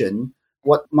gamification,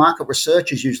 what market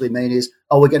researchers usually mean is,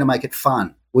 we're going to make it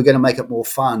fun. We're going to make it more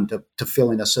fun to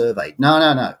fill in a survey.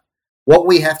 No. What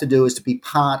we have to do is to be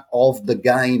part of the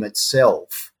game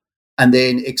itself and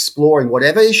then exploring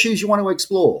whatever issues you want to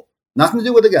explore. Nothing to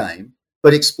do with the game,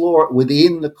 but explore it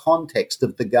within the context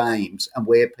of the games and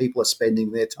where people are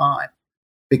spending their time.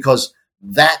 Because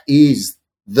that is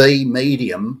the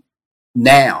medium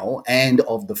now and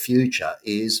of the future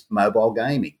is mobile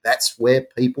gaming. That's where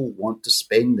people want to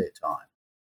spend their time.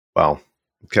 Wow.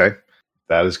 Okay.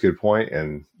 That is a good point.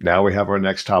 And now we have our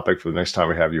next topic for the next time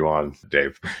we have you on,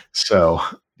 Dave. So,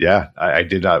 yeah, I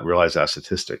did not realize that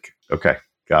statistic. Okay.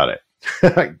 Got it.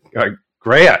 All right,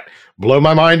 Grant, blow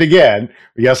my mind again.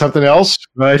 You got something else?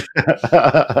 Right.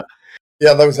 Yeah,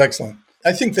 that was excellent.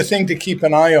 I think the thing to keep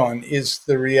an eye on is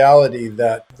the reality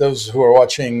that those who are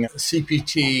watching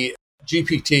CPT,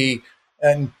 GPT,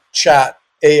 and chat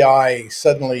AI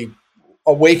suddenly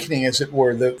awakening, as it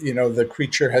were, the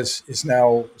creature is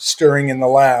now stirring in the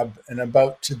lab and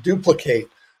about to duplicate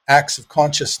acts of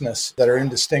consciousness that are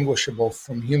indistinguishable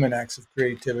from human acts of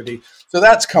creativity. So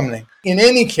that's coming. In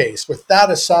any case, with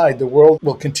that aside, the world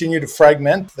will continue to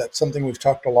fragment. That's something we've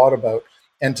talked a lot about,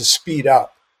 and to speed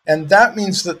up. And that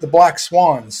means that the black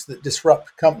swans that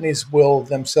disrupt companies will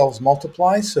themselves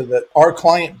multiply, so that our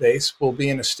client base will be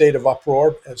in a state of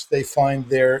uproar as they find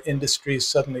their industries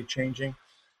suddenly changing.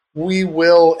 We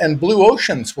will, and blue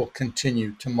oceans will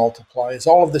continue to multiply. As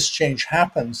all of this change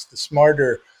happens, the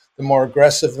smarter, the more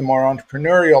aggressive, the more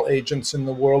entrepreneurial agents in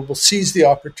the world will seize the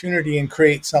opportunity and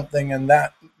create something. And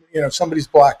that, somebody's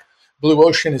blue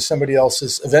ocean is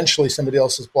eventually somebody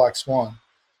else's black swan.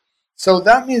 So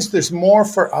that means there's more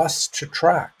for us to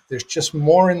track. There's just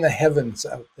more in the heavens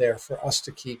out there for us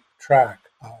to keep track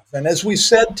of. And as we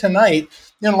said tonight,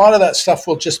 a lot of that stuff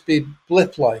will just be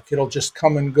blip-like. It'll just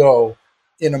come and go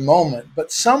in a moment.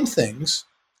 But some things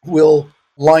will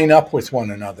line up with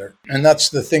one another. And that's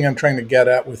the thing I'm trying to get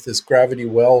at with this gravity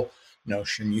well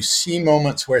notion. You see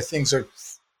moments where things are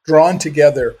drawn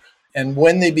together, and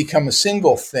when they become a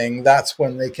single thing, that's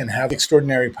when they can have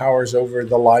extraordinary powers over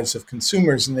the lives of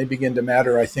consumers, and they begin to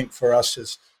matter, I think, for us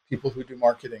as people who do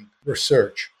marketing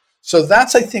research. So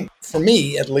that's, I think, for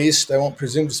me at least, I won't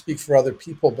presume to speak for other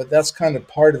people, but that's kind of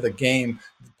part of the game.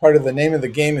 Part of the name of the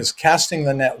game is casting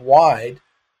the net wide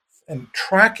and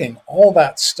tracking all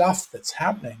that stuff that's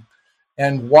happening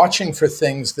and watching for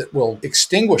things that will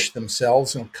extinguish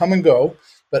themselves and come and go,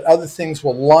 but other things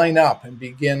will line up and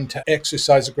begin to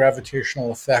exercise a gravitational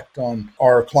effect on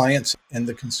our clients and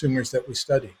the consumers that we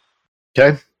study.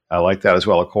 Okay. I like that as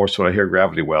well. Of course, when I hear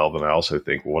gravity well, then I also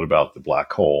think, what about the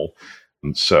black hole?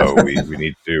 And so we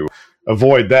need to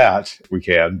avoid that if we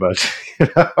can. But,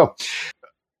 all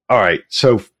right.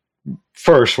 So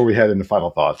first, before we head into final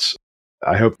thoughts,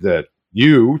 I hope that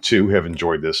you too have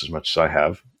enjoyed this as much as I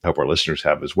have. I hope our listeners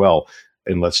have as well.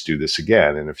 And let's do this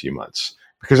again in a few months,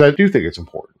 because I do think it's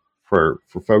important for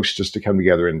folks just to come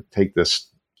together and take this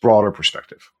broader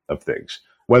perspective of things.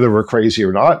 Whether we're crazy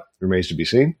or not remains to be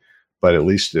seen, but at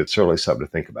least it's certainly something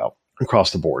to think about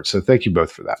across the board. So thank you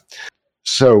both for that.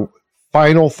 So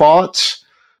final thoughts.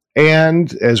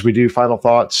 And as we do final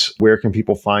thoughts, where can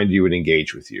people find you and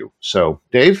engage with you? So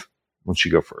Dave, why don't you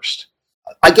go first?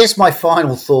 I guess my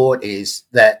final thought is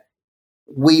that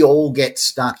we all get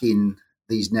stuck in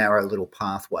these narrow little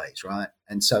pathways, right?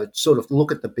 And so sort of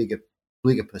look at the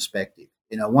bigger perspective.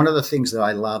 One of the things that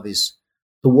I love is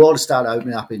the world started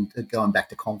opening up and going back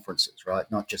to conferences, right?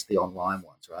 Not just the online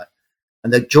ones, right?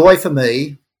 And the joy for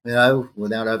me, without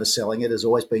overselling it, has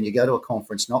always been you go to a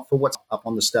conference, not for what's up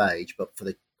on the stage, but for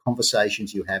the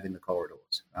conversations you have in the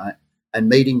corridors, right? And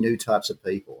meeting new types of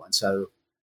people. And so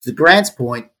to Grant's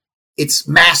point, it's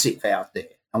massive out there,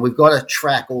 and we've got to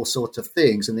track all sorts of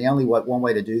things. And the only one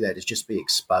way to do that is just be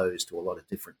exposed to a lot of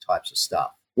different types of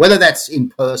stuff, whether that's in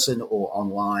person or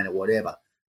online or whatever.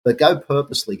 But go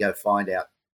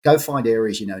find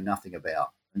areas you know nothing about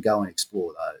and go and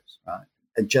explore those, right?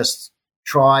 And just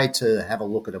try to have a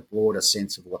look at a broader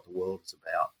sense of what the world is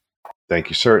about. Thank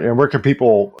you, sir. And where can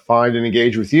people find and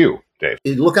engage with you, Dave?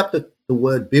 You look up the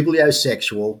word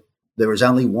bibliosexual. There is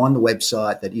only one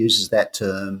website that uses that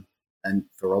term, and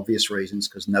for obvious reasons,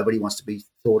 because nobody wants to be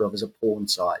thought of as a porn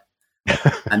site.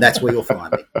 And that's where you'll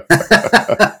find me.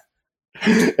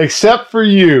 Except for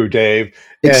you, Dave.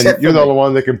 And you're the only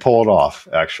one that can pull it off,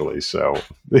 actually. So,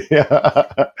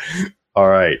 yeah. All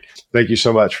right. Thank you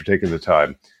so much for taking the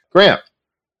time. Grant,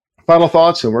 final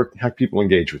thoughts, and how can people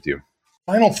engage with you?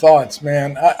 Final thoughts,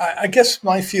 man. I guess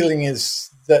my feeling is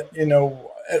that,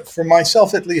 for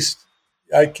myself at least,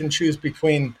 I can choose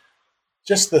between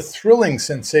just the thrilling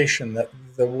sensation that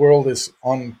the world is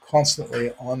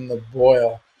constantly on the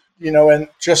boil, and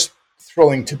just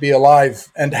thrilling to be alive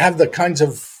and have the kinds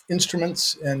of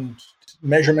instruments and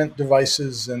measurement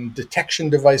devices and detection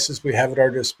devices we have at our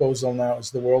disposal now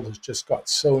as the world has just got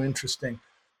so interesting.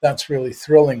 That's really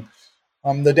thrilling.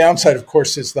 The downside, of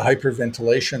course, is the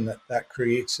hyperventilation that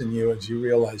creates in you as you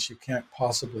realize you can't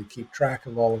possibly keep track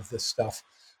of all of this stuff.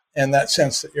 And that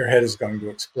sense that your head is going to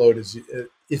explode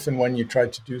if and when you try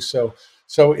to do so.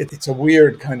 So it's a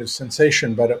weird kind of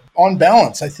sensation, but on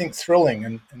balance, I think thrilling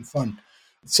and fun.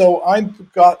 So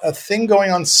I've got a thing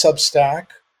going on Substack,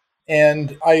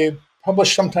 and I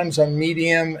publish sometimes on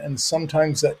Medium and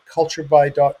sometimes at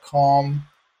cultureby.com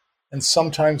and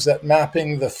sometimes at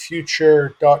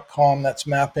mappingthefuture.com. That's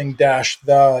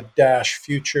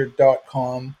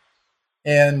mapping-the-future.com.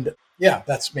 And yeah,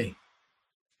 that's me.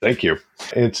 Thank you.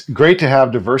 It's great to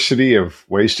have diversity of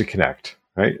ways to connect,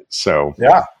 right? So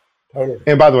yeah, totally.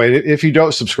 And by the way, if you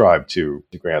don't subscribe to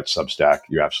Grant's Substack,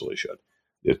 you absolutely should.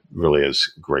 It really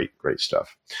is great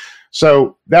stuff.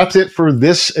 So that's it for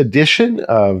this edition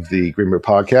of the Green Book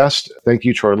Podcast. Thank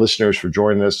you to our listeners for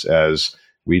joining us as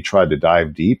we tried to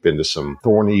dive deep into some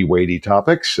thorny, weighty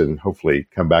topics and hopefully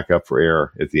come back up for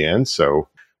air at the end. So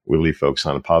we'll leave folks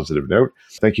on a positive note.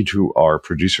 Thank you to our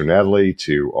producer, Natalie,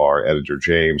 to our editor,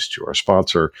 James, to our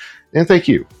sponsor. And thank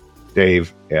you,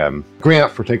 Dave and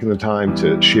Grant, for taking the time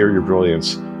to share your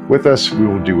brilliance with us. We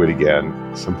will do it again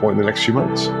at some point in the next few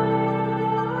months.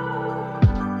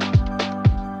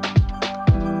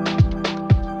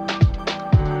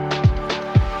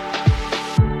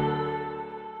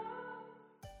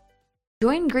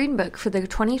 Join Greenbook for the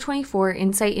 2024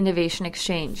 Insight Innovation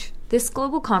Exchange. This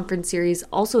global conference series,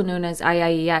 also known as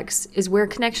IIEX, is where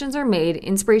connections are made,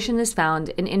 inspiration is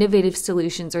found, and innovative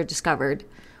solutions are discovered.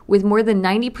 With more than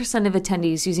 90% of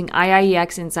attendees using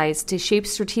IIEX insights to shape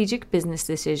strategic business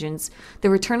decisions,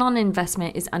 the return on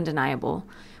investment is undeniable.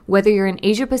 Whether you're in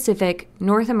Asia Pacific,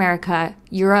 North America,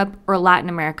 Europe, or Latin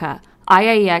America,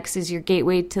 IIEX is your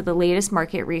gateway to the latest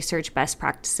market research best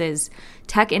practices,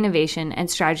 tech innovation,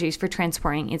 and strategies for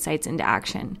transporting insights into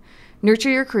action. Nurture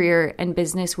your career and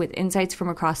business with insights from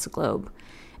across the globe.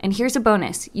 And here's a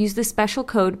bonus. Use the special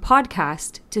code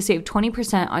PODCAST to save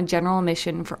 20% on general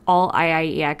admission for all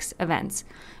IIEX events.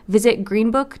 Visit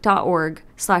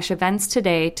greenbook.org/events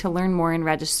today to learn more and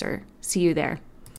register. See you there.